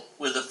little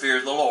with the fear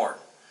of the Lord.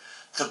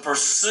 The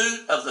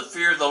pursuit of the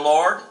fear of the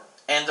Lord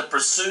and the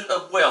pursuit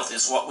of wealth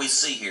is what we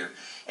see here.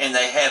 And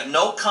they have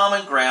no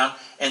common ground,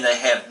 and they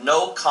have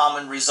no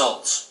common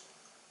results.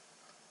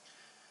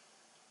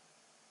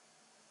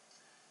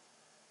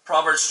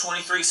 Proverbs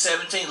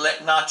 23:17,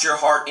 let not your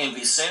heart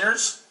envy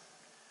sinners,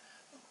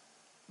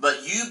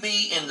 but you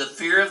be in the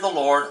fear of the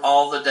Lord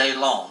all the day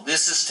long.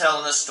 This is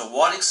telling us to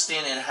what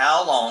extent and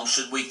how long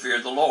should we fear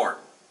the Lord.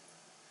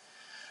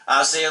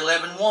 Isaiah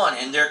 11:1,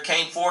 and there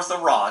came forth a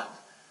rod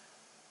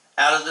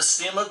out of the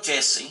stem of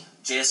Jesse,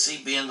 Jesse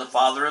being the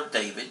father of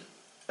David,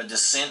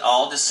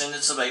 all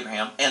descendants of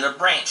Abraham, and a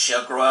branch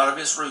shall grow out of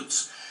his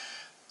roots.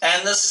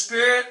 And the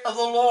Spirit of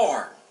the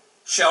Lord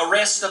shall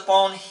rest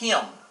upon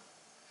him,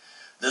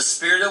 the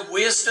Spirit of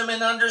wisdom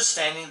and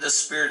understanding, the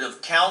Spirit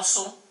of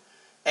counsel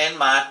and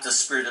might, the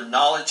Spirit of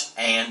knowledge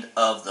and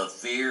of the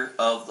fear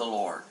of the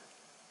Lord.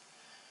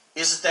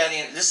 Isn't that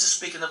in? This is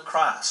speaking of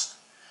Christ.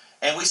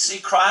 And we see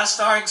Christ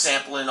our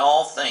example in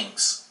all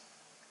things.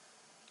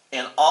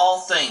 In all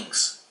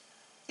things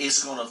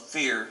is going to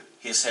fear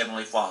his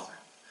heavenly Father.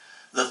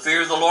 The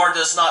fear of the Lord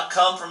does not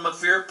come from a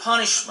fear of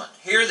punishment.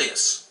 Hear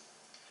this.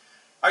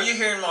 Are you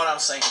hearing what I'm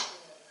saying?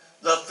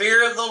 The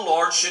fear of the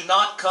Lord should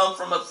not come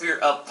from a fear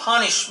of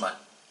punishment,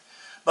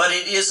 but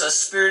it is a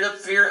spirit of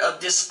fear of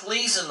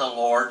displeasing the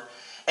Lord,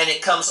 and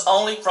it comes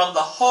only from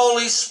the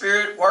Holy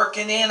Spirit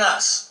working in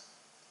us.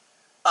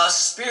 A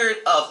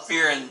spirit of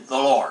fearing the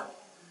Lord.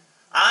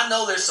 I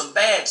know there's some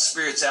bad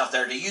spirits out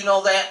there. Do you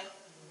know that?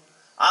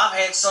 I've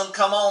had some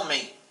come on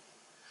me.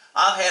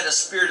 I've had a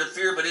spirit of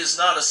fear, but it's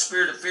not a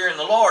spirit of fear in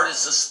the Lord.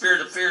 It's a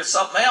spirit of fear of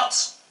something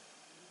else.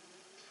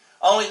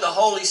 Only the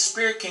Holy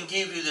Spirit can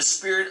give you the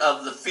spirit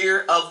of the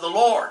fear of the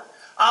Lord.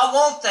 I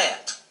want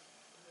that.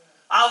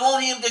 I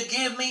want him to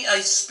give me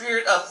a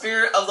spirit of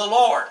fear of the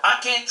Lord. I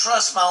can't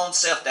trust my own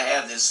self to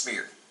have this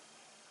spirit.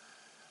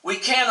 We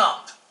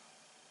cannot.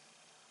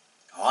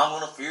 Oh, I'm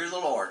going to fear the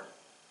Lord.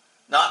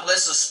 Not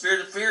unless the spirit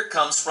of fear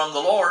comes from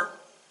the Lord.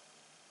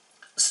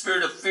 The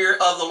spirit of fear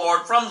of the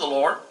Lord from the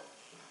Lord.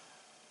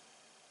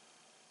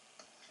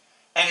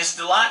 And his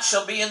delight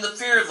shall be in the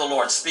fear of the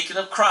Lord. Speaking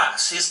of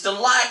Christ, his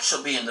delight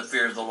shall be in the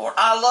fear of the Lord.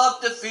 I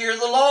love to fear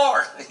the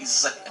Lord, he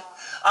said.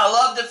 I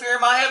love to fear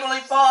my heavenly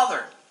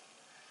Father.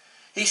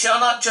 He shall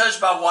not judge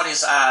by what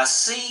his eyes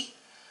see,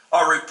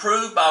 or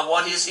reprove by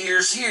what his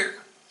ears hear.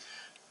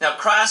 Now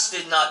Christ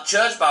did not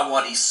judge by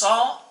what he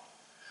saw,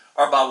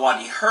 or by what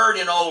he heard,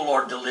 and oh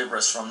Lord, deliver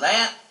us from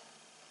that.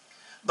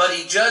 But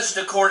he judged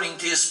according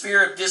to his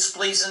fear of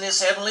displeasing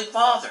his heavenly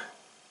Father.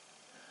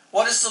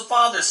 What does the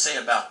Father say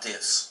about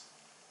this?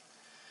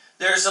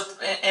 I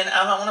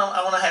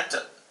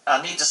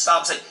need to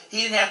stop and say,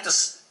 he didn't have to,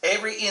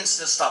 every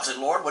instant stop and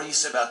say, Lord, what do you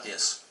say about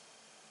this?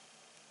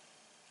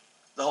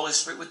 The Holy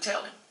Spirit would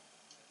tell him.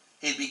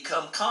 He'd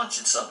become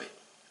conscious of it.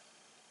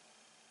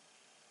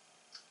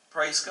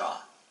 Praise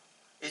God.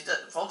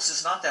 Folks,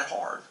 it's not that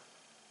hard.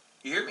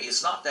 You hear me?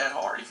 It's not that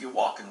hard if you're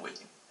walking with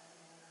him.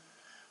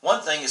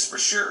 One thing is for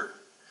sure.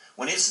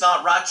 When it's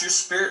not right, your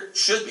spirit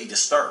should be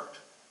disturbed.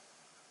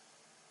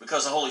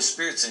 Because the Holy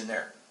Spirit's in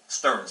there,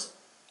 stirring it.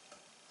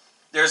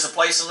 There's a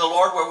place in the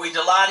Lord where we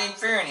delight in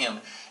fearing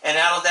him. And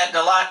out of that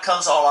delight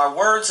comes all our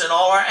words and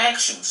all our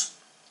actions.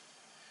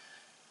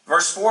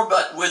 Verse 4,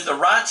 but with the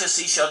righteous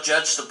he shall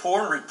judge the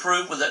poor, and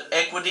reprove with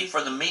equity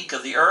for the meek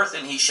of the earth,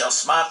 and he shall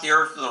smite the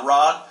earth with the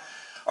rod,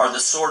 or the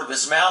sword of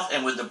his mouth,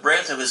 and with the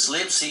breath of his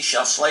lips he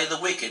shall slay the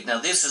wicked. Now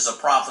this is a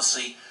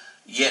prophecy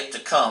yet to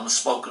come,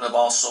 spoken of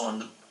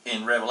also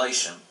in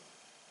Revelation.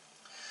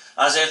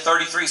 Isaiah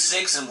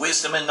 33:6, and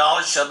wisdom and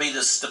knowledge shall be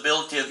the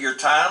stability of your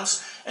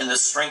times, and the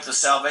strength of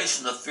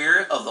salvation. The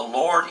fear of the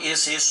Lord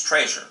is his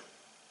treasure.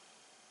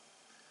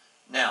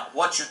 Now,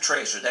 what's your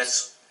treasure?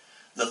 That's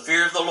the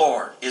fear of the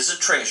Lord is a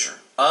treasure,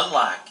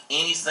 unlike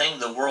anything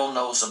the world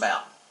knows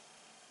about.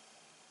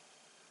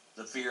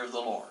 The fear of the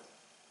Lord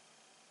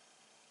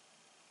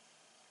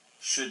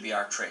should be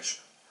our treasure.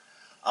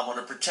 I'm going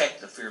to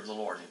protect the fear of the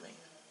Lord in me.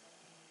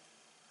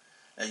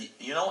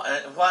 You know,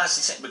 why is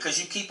he saying? Because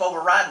you keep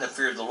overriding the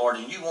fear of the Lord,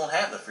 and you won't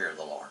have the fear of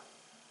the Lord.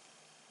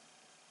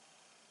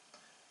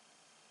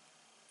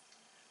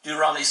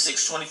 Deuteronomy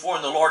 6:24,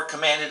 and the Lord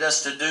commanded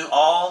us to do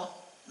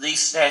all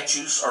these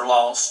statutes or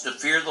laws, to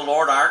fear the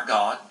Lord our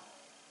God,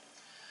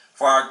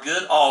 for our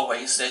good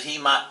always, that he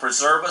might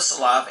preserve us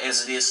alive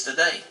as it is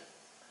today.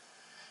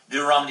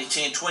 Deuteronomy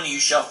 10:20, you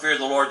shall fear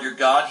the Lord your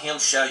God, him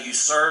shall you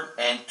serve,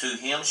 and to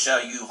him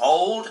shall you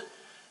hold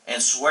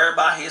and swear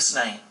by his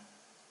name.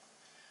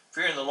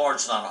 Fearing the Lord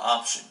is not an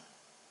option.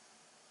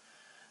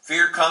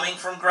 Fear coming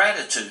from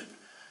gratitude.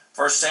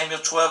 1 Samuel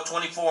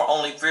 12:24,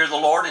 only fear the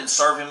Lord and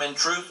serve him in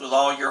truth with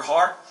all your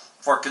heart,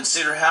 for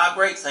consider how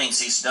great things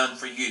he's done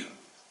for you.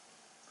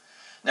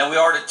 Now we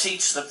are to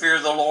teach the fear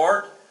of the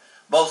Lord,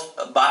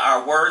 both by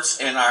our words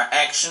and our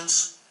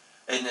actions,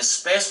 and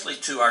especially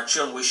to our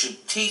children. We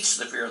should teach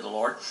the fear of the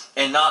Lord,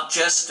 and not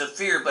just to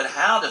fear, but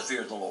how to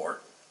fear the Lord.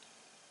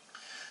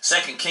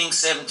 2 Kings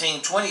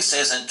 17:20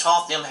 says, and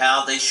taught them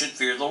how they should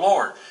fear the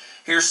Lord.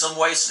 Here's some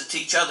ways to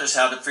teach others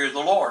how to fear the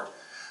Lord.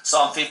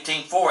 Psalm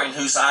 15:4, in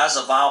whose eyes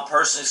a vile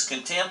person is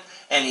contempt,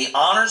 and he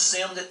honors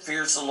them that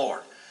fears the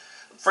Lord.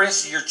 For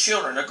instance, your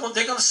children, they're going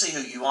to see who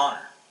you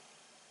honor.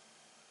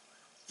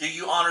 Do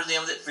you honor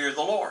them that fear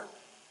the Lord?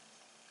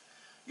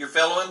 Your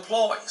fellow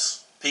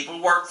employees, people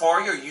who work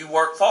for you or you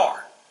work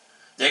for,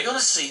 they're going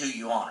to see who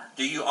you honor.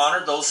 Do you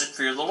honor those that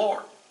fear the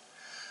Lord?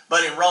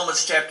 But in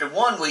Romans chapter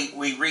 1,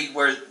 we read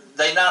where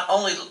they not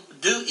only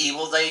do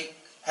evil, they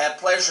have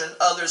pleasure in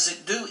others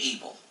that do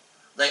evil.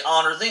 They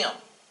honor them.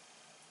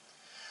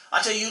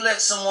 I tell you, you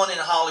let someone in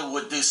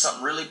Hollywood do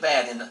something really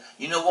bad, and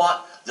you know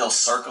what? They'll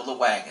circle the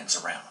wagons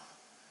around them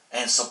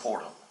and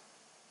support them.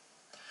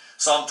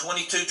 Psalm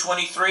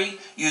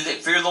 22:23, you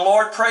that fear the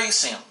Lord,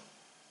 praise him.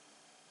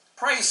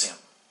 Praise him.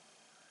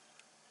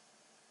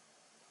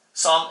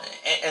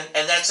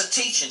 And that's a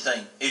teaching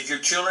thing. If your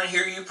children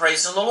hear you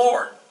praising the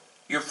Lord,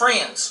 your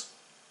friends.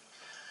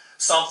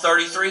 Psalm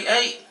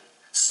 33:8,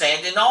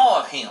 stand in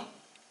awe of him.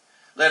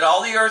 Let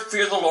all the earth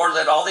fear the Lord.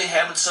 Let all the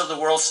inhabitants of the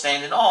world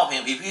stand in awe of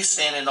him. If you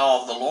stand in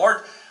awe of the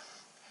Lord,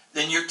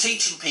 then you're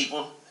teaching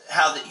people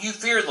how that you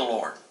fear the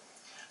Lord.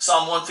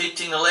 Psalm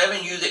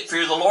 115:11, you that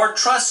fear the Lord,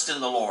 trust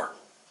in the Lord.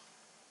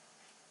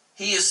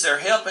 He is their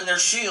help and their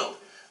shield.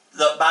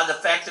 By the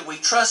fact that we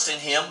trust in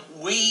him,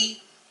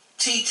 we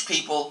teach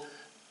people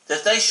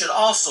that they should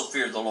also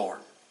fear the Lord.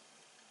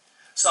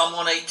 Psalm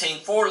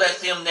 118:4,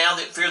 let them now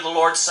that fear the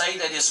Lord say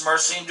that his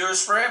mercy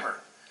endures forever.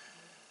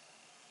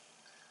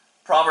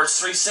 Proverbs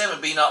 3:7,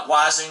 be not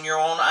wise in your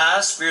own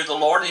eyes, fear the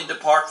Lord and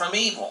depart from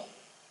evil.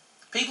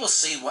 People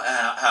see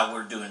how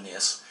we're doing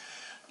this.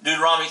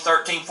 Deuteronomy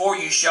 13:4,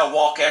 you shall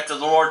walk after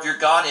the Lord your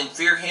God and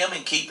fear him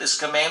and keep his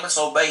commandments,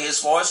 obey his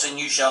voice, and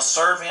you shall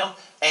serve him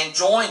and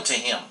join to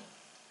him.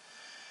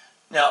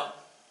 Now,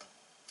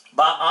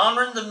 by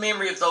honoring the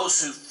memory of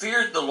those who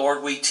feared the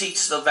Lord, we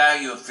teach the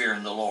value of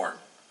fearing the Lord.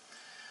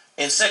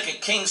 In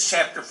 2 Kings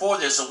chapter 4,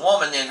 there's a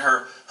woman and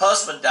her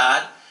husband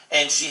died,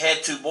 and she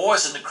had 2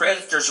 boys, and the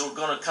creditors were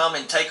going to come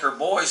and take her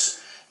boys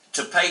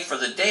to pay for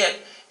the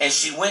debt. And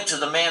she went to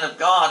the man of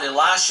God,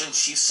 Elisha, and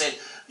she said,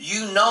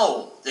 you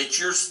know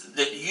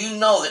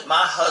that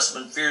my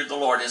husband feared the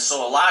Lord. And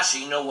so Elisha,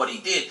 you know what he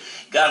did?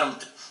 Got him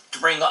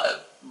to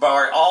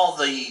borrow all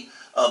the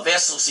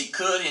vessels he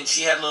could, and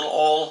she had a little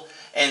oil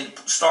and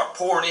start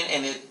pouring it,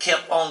 and it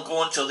kept on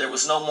going till there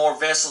was no more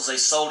vessels. They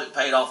sold it,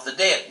 paid off the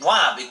debt.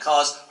 Why?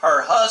 Because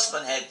her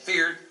husband had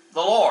feared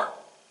the Lord.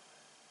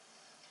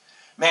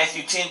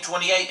 Matthew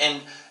 10:28,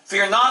 and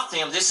fear not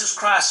them, this is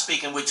Christ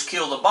speaking, which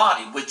kill the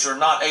body, which are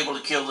not able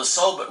to kill the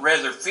soul, but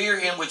rather fear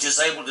him which is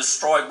able to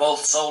destroy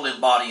both soul and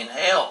body in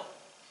hell.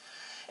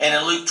 And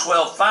in Luke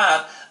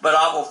 12:5, but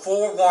I will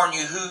forewarn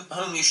you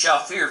whom you shall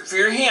fear.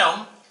 Fear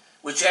him,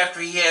 which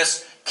after he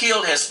has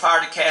killed has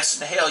power to cast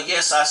into hell.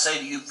 Yes, I say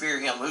to you, fear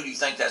him. Who do you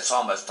think that's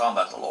talking about? It's talking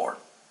about the Lord.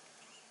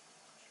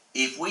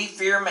 If we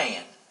fear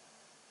man,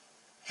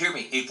 hear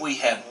me, if we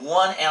have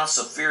 1 ounce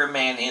of fear of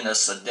man in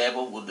us, the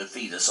devil will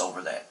defeat us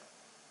over that.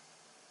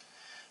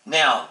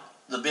 Now,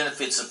 the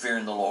benefits of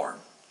fearing the Lord.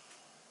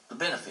 The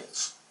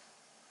benefits.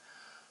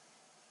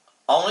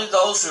 Only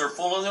those who are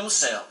full of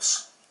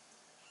themselves,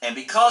 and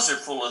because they're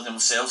full of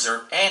themselves,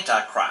 they're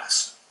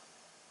antichrist.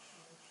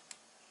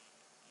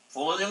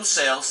 Full of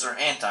themselves, they're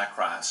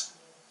antichrist.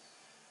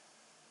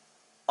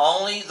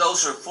 Only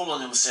those who are full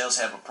of themselves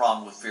have a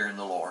problem with fearing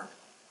the Lord.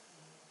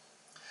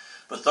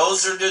 But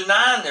those who are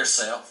denying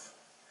themselves,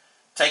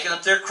 taking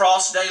up their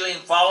cross daily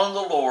and following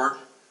the Lord,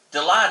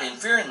 delight in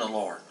fearing the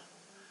Lord.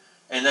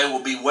 And they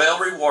will be well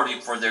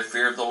rewarded for their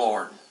fear of the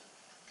Lord.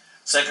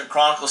 2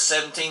 Chronicles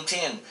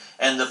 17:10,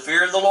 and the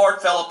fear of the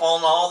Lord fell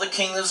upon all the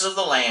kingdoms of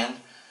the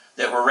land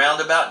that were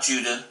round about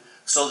Judah,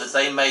 so that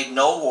they made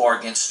no war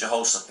against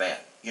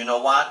Jehoshaphat. You know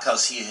why?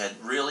 Because he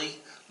had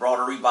really brought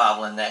a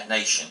revival in that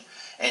nation,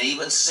 and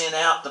even sent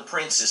out the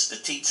princes to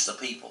teach the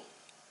people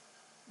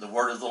the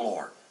word of the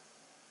Lord.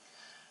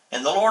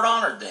 And the Lord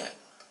honored that.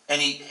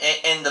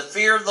 And the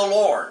fear of the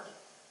Lord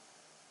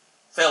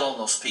fell on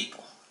those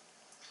people.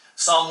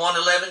 Psalm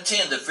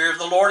 111:10, the fear of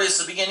the Lord is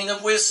the beginning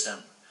of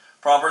wisdom.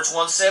 Proverbs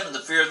 1:7, the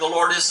fear of the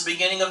Lord is the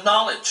beginning of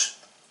knowledge.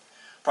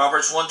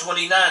 Proverbs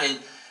 1:29,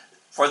 and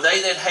for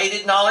they that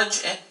hated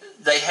knowledge, and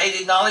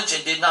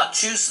did not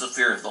choose the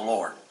fear of the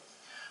Lord.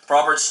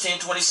 Proverbs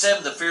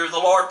 10:27, the fear of the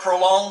Lord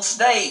prolongs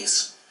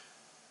days,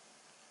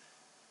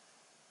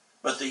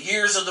 but the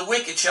years of the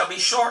wicked shall be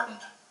shortened.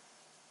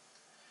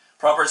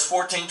 Proverbs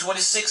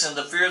 14:26, and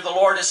the fear of the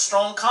Lord is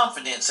strong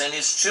confidence, and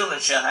his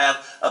children shall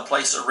have a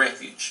place of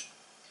refuge.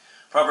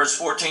 Proverbs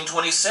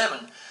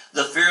 14:27,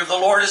 the fear of the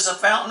Lord is a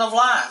fountain of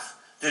life,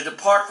 to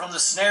depart from the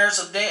snares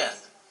of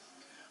death.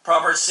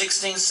 Proverbs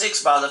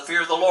 16:6, by the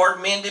fear of the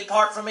Lord men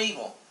depart from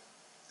evil.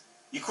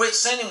 You quit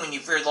sinning when you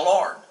fear the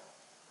Lord.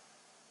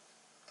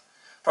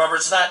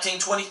 Proverbs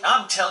 19:20,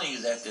 I'm telling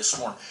you that this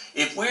morning.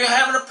 If we're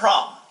having a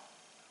problem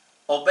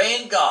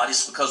obeying God,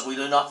 it's because we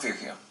do not fear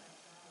him.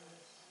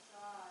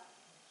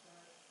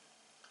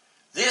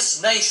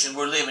 This nation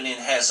we're living in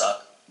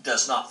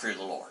does not fear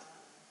the Lord.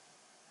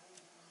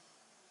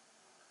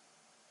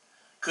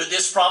 Could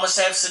this promise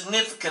have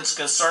significance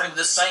concerning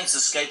the saints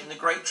escaping the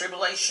great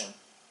tribulation?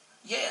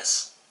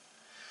 Yes.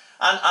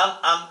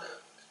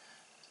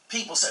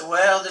 People say,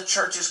 well, the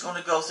church is going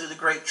to go through the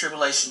great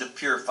tribulation to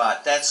purify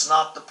it. That's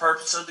not the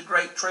purpose of the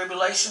great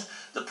tribulation.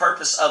 The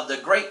purpose of the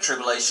great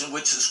tribulation,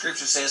 which the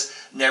scripture says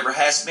never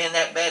has been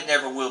that bad,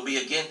 never will be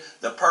again.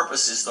 The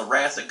purpose is the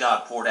wrath of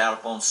God poured out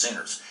upon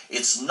sinners.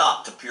 It's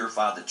not to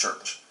purify the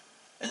church.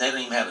 And they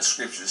don't even have a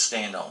scripture to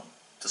stand on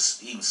to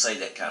even say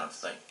that kind of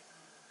thing.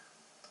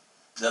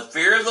 The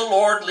fear of the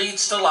Lord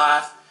leads to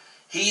life.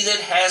 He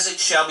that has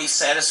it shall be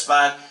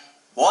satisfied.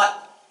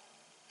 What?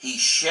 He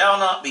shall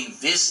not be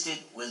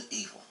visited with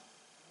evil.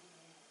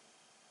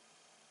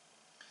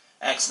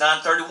 Acts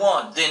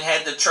 9:31. Then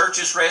had the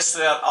churches rest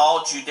throughout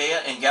all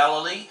Judea and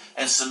Galilee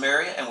and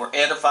Samaria, and were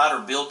edified or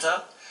built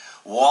up,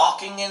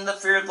 walking in the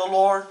fear of the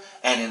Lord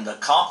and in the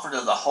comfort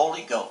of the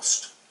Holy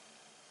Ghost.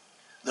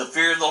 The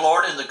fear of the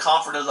Lord and the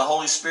comfort of the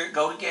Holy Spirit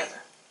go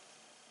together.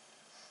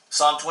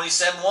 Psalm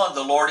 27:1.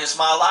 The Lord is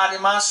my light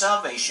and my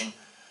salvation.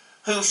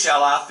 Whom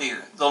shall I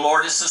fear? The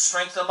Lord is the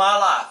strength of my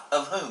life.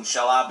 Of whom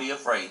shall I be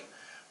afraid?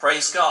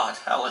 Praise God.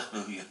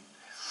 Hallelujah.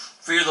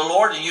 Fear the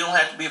Lord, and you don't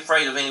have to be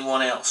afraid of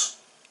anyone else.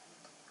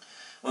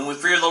 When we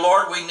fear the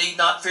Lord, we need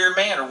not fear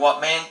man or what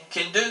man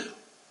can do.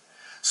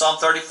 Psalm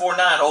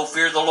 34:9. Oh,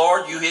 fear the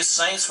Lord, you his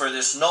saints, for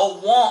there's no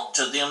want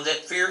to them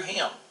that fear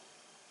him.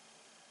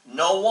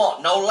 No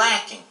want, no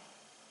lacking.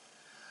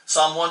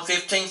 Psalm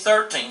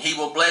 115:13. He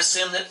will bless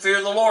them that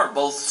fear the Lord,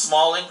 both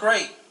small and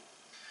great.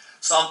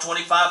 Psalm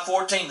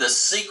 25:14. The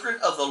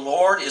secret of the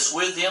Lord is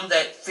with them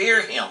that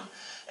fear him,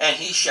 and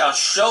he shall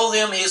show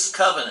them his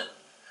covenant,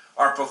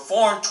 or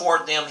perform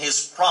toward them his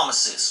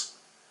promises.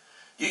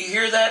 Do you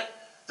hear that?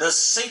 The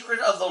secret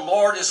of the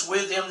Lord is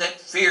with them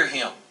that fear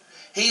him.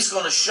 He's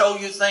going to show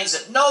you things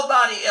that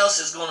nobody else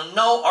is going to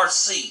know or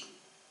see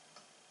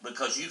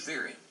because you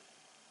fear him.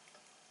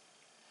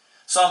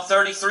 Psalm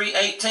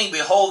 33:18.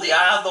 Behold, the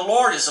eye of the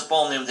Lord is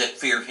upon them that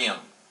fear him,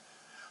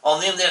 on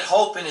them that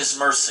hope in his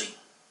mercy.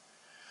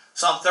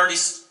 Psalm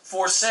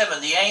 34:7.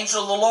 The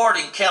angel of the Lord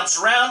encamps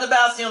round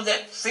about them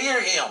that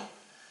fear him,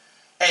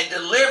 and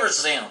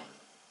delivers them.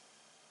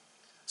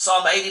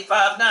 Psalm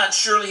 85:9.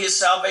 Surely his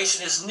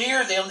salvation is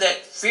near them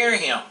that fear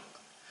him,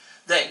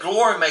 that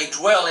glory may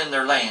dwell in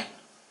their land.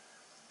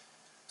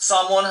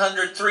 Psalm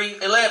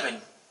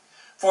 103:11.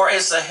 For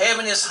as the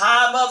heaven is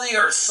high above the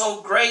earth,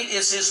 so great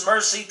is his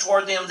mercy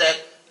toward them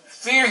that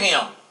fear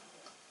him.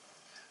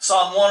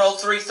 Psalm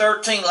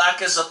 103:13.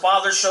 Like as the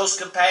Father shows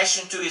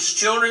compassion to his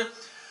children,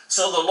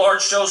 so the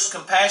Lord shows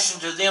compassion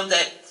to them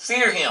that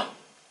fear him.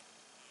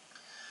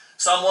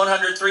 Psalm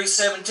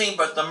 103:17.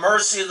 But the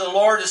mercy of the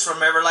Lord is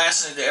from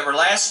everlasting to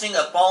everlasting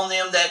upon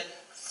them that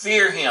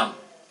fear him,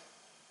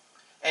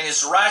 and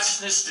his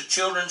righteousness to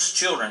children's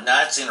children.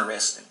 Now that's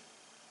interesting.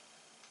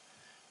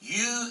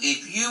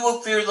 If you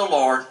will fear the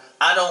Lord,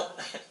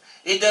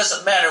 it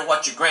doesn't matter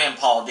what your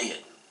grandpa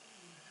did.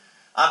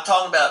 I'm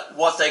talking about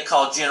what they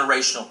call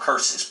generational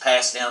curses,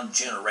 passed down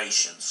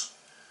generations.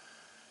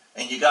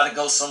 And you got to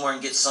go somewhere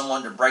and get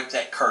someone to break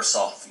that curse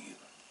off of you.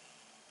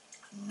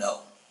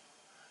 No.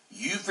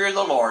 You fear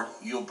the Lord,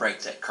 you'll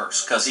break that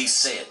curse. Because he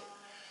said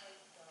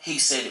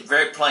it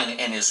very plainly,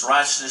 and his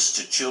righteousness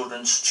to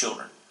children's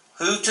children.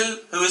 Who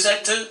to? Who is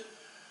that to?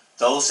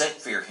 Those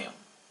that fear him.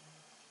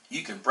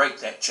 You can break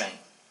that chain.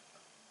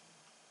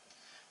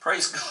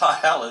 Praise God.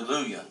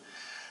 Hallelujah.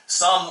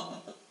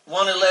 Psalm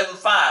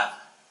 111:5.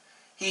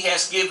 He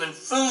has given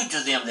food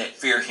to them that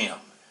fear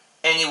him,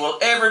 and he will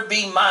ever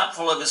be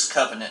mindful of his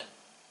covenant.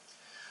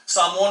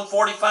 Psalm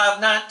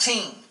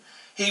 145:19.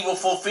 He will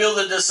fulfill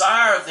the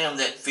desire of them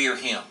that fear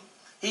him.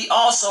 He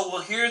also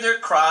will hear their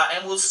cry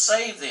and will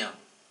save them.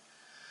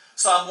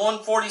 Psalm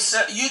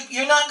 147.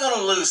 You're not going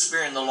to lose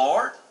fearing the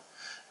Lord.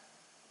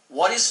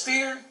 What is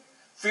fear?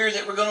 Fear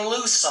that we're going to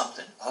lose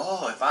something.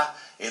 Oh, if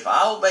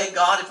I obey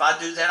God, if I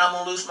do that, I'm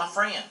going to lose my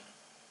friend.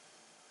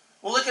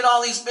 Well, look at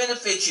all these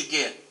benefits you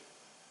get.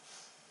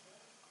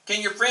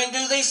 Can your friend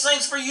do these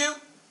things for you?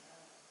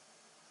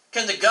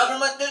 Can the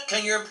government do it?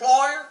 Can your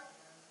employer?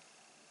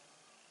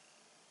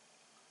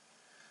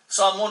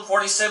 Psalm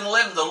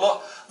 147:11,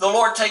 the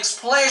Lord takes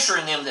pleasure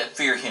in them that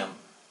fear him.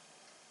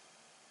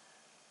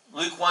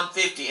 Luke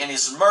 1:50, and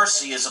his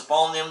mercy is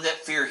upon them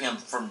that fear him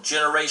from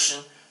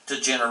generation to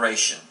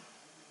generation.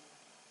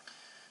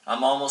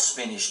 I'm almost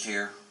finished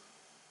here.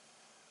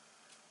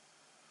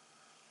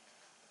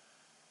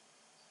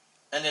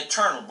 An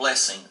eternal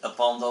blessing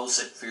upon those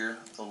that fear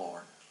the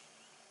Lord.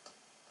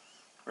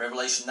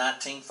 Revelation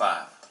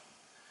 19:5.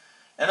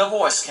 And a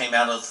voice came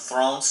out of the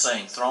throne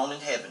saying, throne in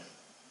heaven,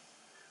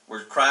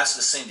 where Christ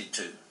ascended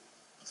to,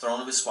 the throne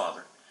of his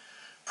Father.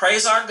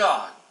 Praise our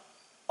God,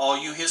 all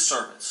you his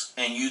servants,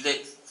 and you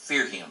that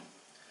fear him.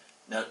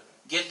 Now,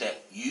 get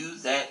that. You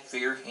that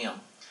fear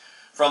him.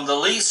 From the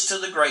least to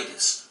the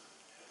greatest.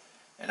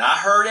 And I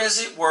heard as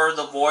it were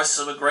the voice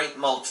of a great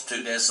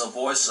multitude, as the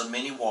voice of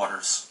many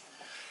waters,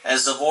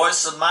 as the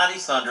voice of mighty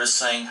thunder,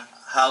 saying,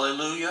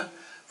 Hallelujah,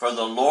 for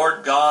the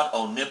Lord God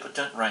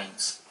omnipotent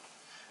reigns.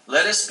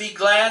 Let us be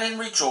glad and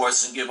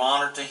rejoice and give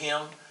honor to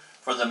him,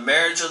 for the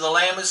marriage of the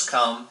Lamb is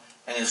come,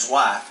 and his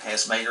wife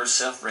has made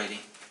herself ready.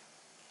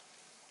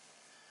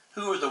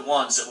 Who are the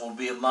ones that will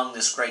be among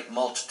this great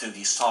multitude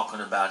he's talking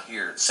about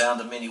here?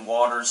 Sound of many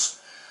waters,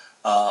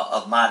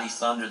 of mighty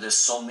thunder. There's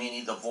so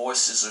many. The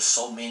voices are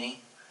so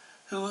many.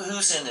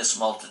 Who's in this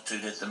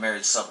multitude at the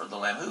marriage supper of the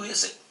Lamb? Who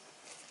is it?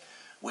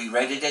 We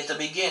read it at the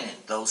beginning.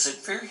 Those that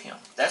fear him.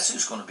 That's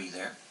who's going to be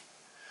there.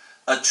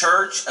 A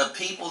church of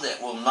people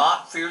that will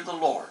not fear the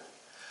Lord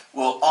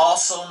will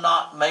also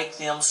not make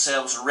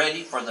themselves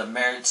ready for the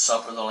marriage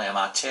supper of the Lamb.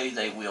 I tell you,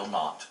 they will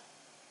not.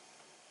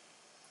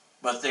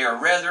 But they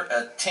are rather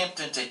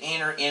attempting to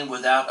enter in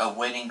without a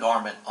wedding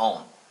garment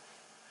on.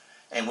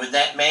 And when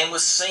that man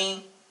was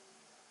seen,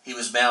 he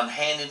was bound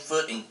hand and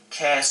foot and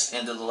cast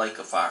into the lake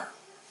of fire.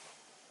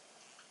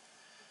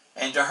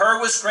 And to her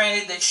was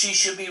granted that she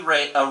should be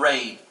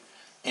arrayed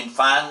in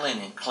fine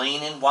linen,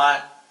 clean and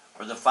white,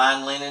 for the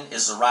fine linen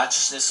is the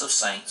righteousness of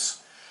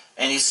saints.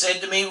 And he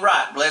said to me,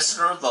 Right, blessed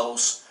are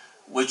those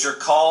which are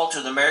called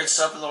to the marriage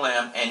supper of the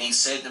Lamb. And he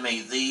said to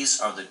me, These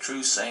are the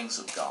true sayings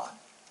of God.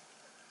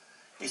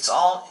 It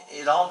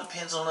all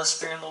depends on us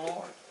fearing the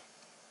Lord.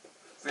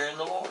 Fearing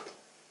the Lord.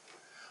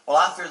 Well,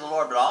 I fear the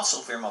Lord, but I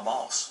also fear my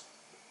boss.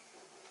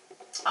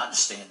 I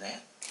understand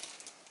that.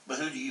 But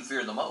who do you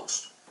fear the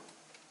most?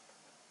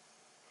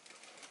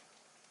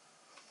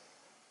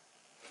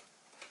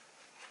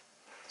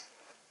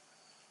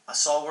 I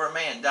saw where a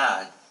man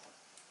died.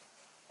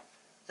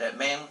 That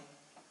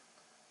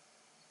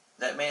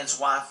man's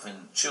wife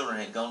and children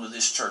had gone to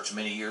this church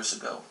many years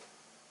ago.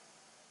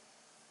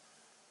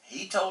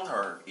 He told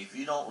her, if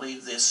you don't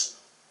leave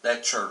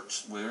that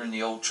church, we were in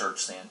the old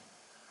church then,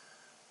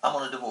 I'm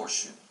going to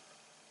divorce you.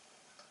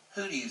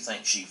 Who do you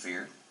think she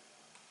feared?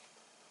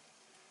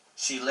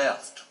 She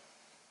left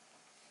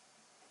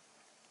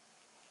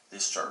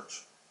this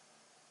church.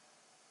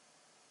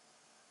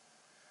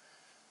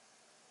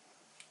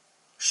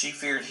 She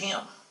feared him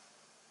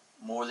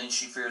more than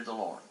she feared the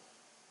Lord.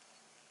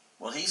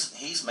 Well,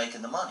 he's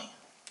making the money.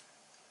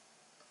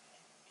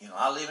 You know,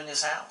 I live in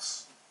his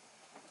house.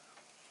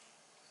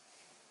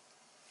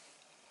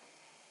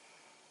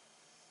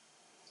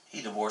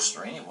 He divorced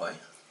her anyway.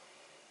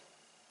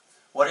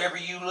 Whatever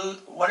you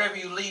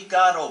leave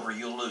God over,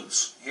 you'll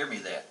lose. Hear me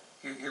that.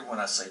 Hear when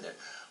I say that.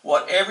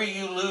 Whatever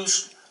you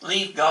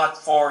leave God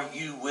for,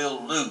 you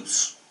will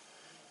lose.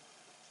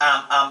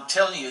 I'm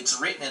telling you, it's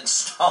written in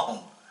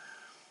stone.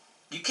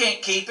 You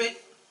can't keep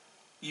it.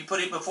 You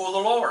put it before the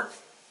Lord.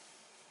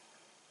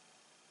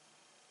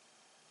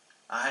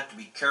 I have to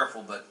be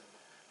careful, but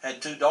I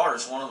had two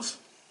daughters. One of them's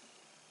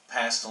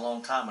passed a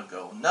long time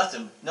ago.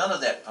 None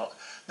of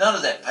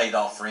that paid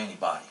off for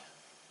anybody.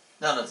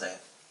 None of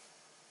that.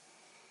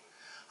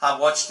 I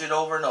watched it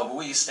over and over.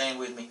 Will you stand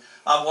with me?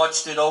 I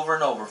watched it over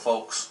and over,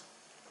 folks.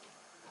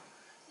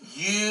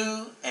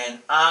 You and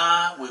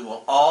I, we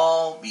will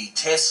all be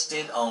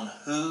tested on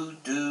who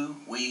do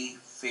we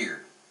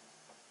fear.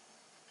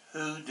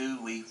 Who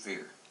do we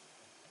fear?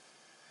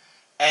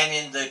 And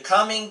in the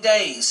coming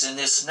days in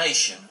this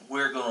nation,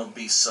 we're going to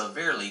be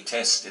severely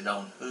tested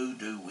on who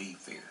do we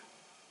fear.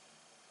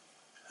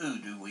 Who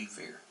do we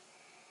fear?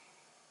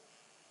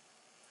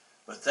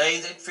 But they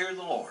that fear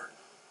the Lord,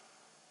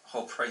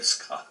 oh praise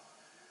God,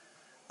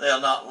 they'll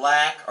not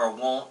lack or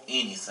want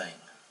anything.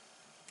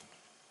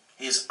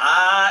 His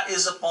eye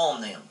is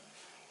upon them.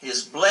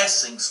 His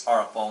blessings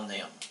are upon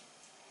them.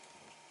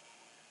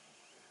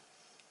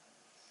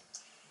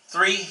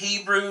 3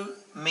 Hebrew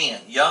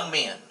men, young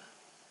men,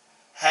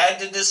 had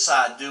to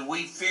decide, do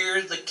we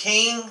fear the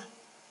king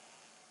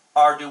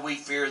or do we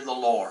fear the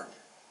Lord?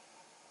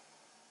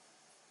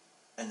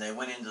 And they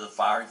went into the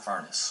fiery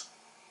furnace.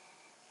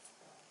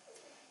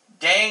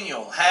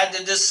 Daniel had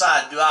to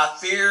decide, do I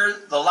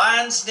fear the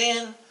lion's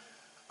den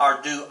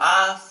or do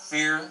I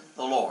fear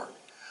the Lord?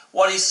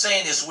 What he's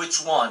saying is,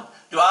 which one?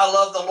 Do I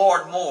love the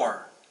Lord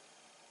more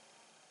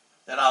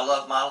than I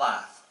love my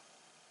life?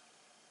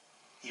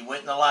 He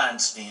went in the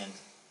lion's den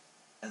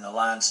and the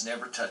lions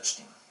never touched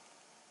him.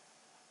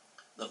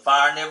 The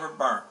fire never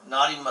burnt,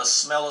 not even a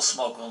smell of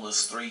smoke on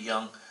those 3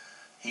 young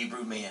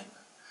Hebrew men.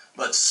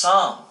 But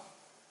some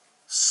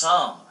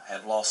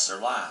have lost their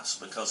lives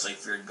because they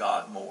feared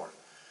God more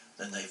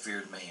than they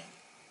feared man.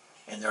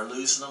 And they're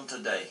losing them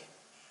today.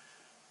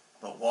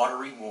 But what a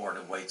reward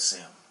awaits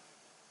them.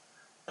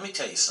 Let me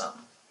tell you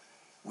something.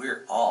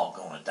 We're all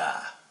going to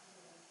die.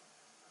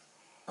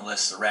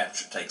 Unless the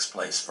rapture takes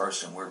place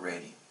first and we're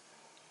ready.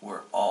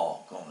 We're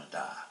all going to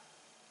die.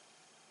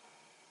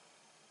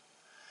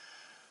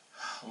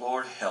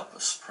 Lord, help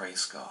us.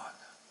 Praise God.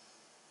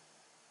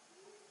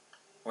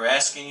 We're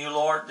asking you,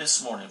 Lord,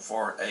 this morning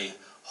for a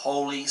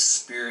Holy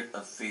Spirit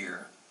of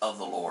fear of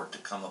the Lord to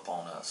come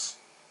upon us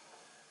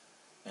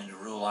and to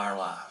rule our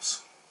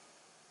lives.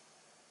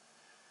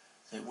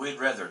 That we'd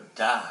rather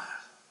die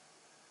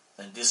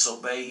than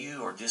disobey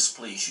you or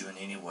displease you in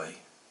any way.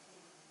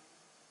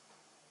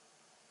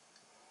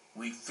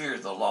 We fear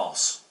the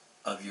loss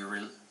of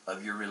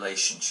your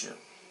relationship.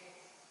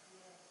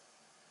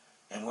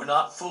 And we're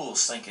not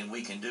fools thinking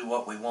we can do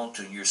what we want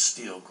to and you're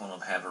still going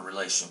to have a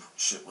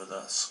relationship with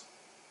us.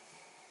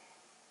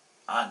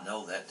 I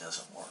know that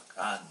doesn't work.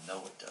 I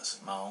know it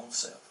doesn't. My own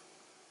self.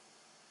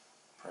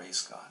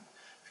 Praise God.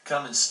 If you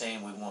come and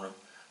stand, we want to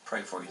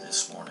pray for you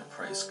this morning.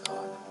 Praise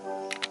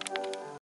God.